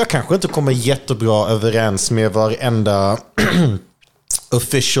 Jag kanske inte kommer jättebra överens med varenda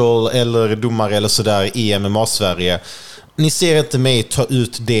official eller domare eller sådär i MMA-Sverige. ni ser inte mig ta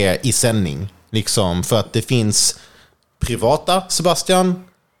ut det i sändning. Liksom, för att det finns privata Sebastian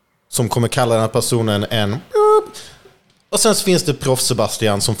som kommer kalla den här personen en... Och sen så finns det proffs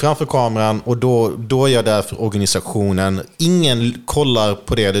Sebastian som framför kameran, och då är jag där för organisationen. Ingen kollar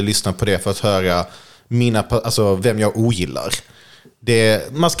på det eller lyssnar på det för att höra vem jag ogillar.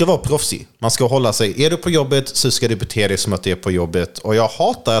 Man ska vara proffsig. Man ska hålla sig. Är du på jobbet så ska du bete dig som att det är på jobbet. Och jag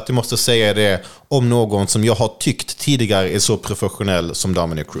hatar att du måste säga det om någon som jag har tyckt tidigare är så professionell som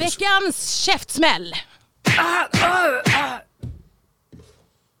Dominic Cruz. Veckans käftsmäll.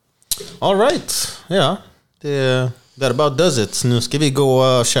 All right. Ja, that about does it. Nu ska vi gå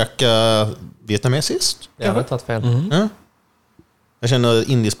och käka vietnamesiskt. Jag har tagit fel. Ja. Jag känner att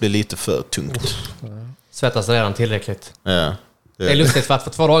indiskt blir lite för tungt. Svettas redan tillräckligt. Ja. Det är lustigt för att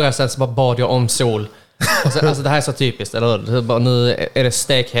för 2 dagar sedan så bara bad jag om sol. Alltså det här är så typiskt, eller hur? Nu är det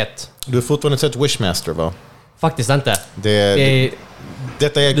stekhett. Du har fortfarande sett Wishmaster, va? Faktiskt inte.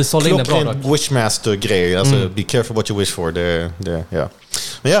 Detta är klockrent Wishmaster-grej. Alltså, be careful what you wish for. Ja.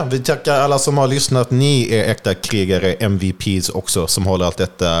 Men ja, vi tackar alla som har lyssnat. Ni är äkta krigare, MVPs också, som håller allt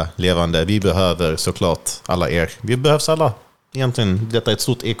detta levande. Vi behöver såklart alla er. Vi behövs alla. Egentligen, detta är ett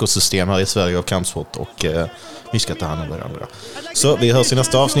stort ekosystem här i Sverige av kampsport, och vi ska ta hand om varandra. Så vi hörs i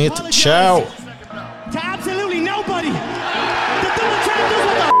nästa avsnitt. Ciao! To absolutely nobody. The double champ does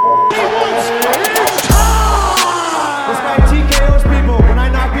what the he wants. This guy TKOs people. When I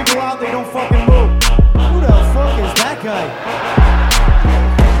knock people out, they don't fucking move. Who the fuck is that guy?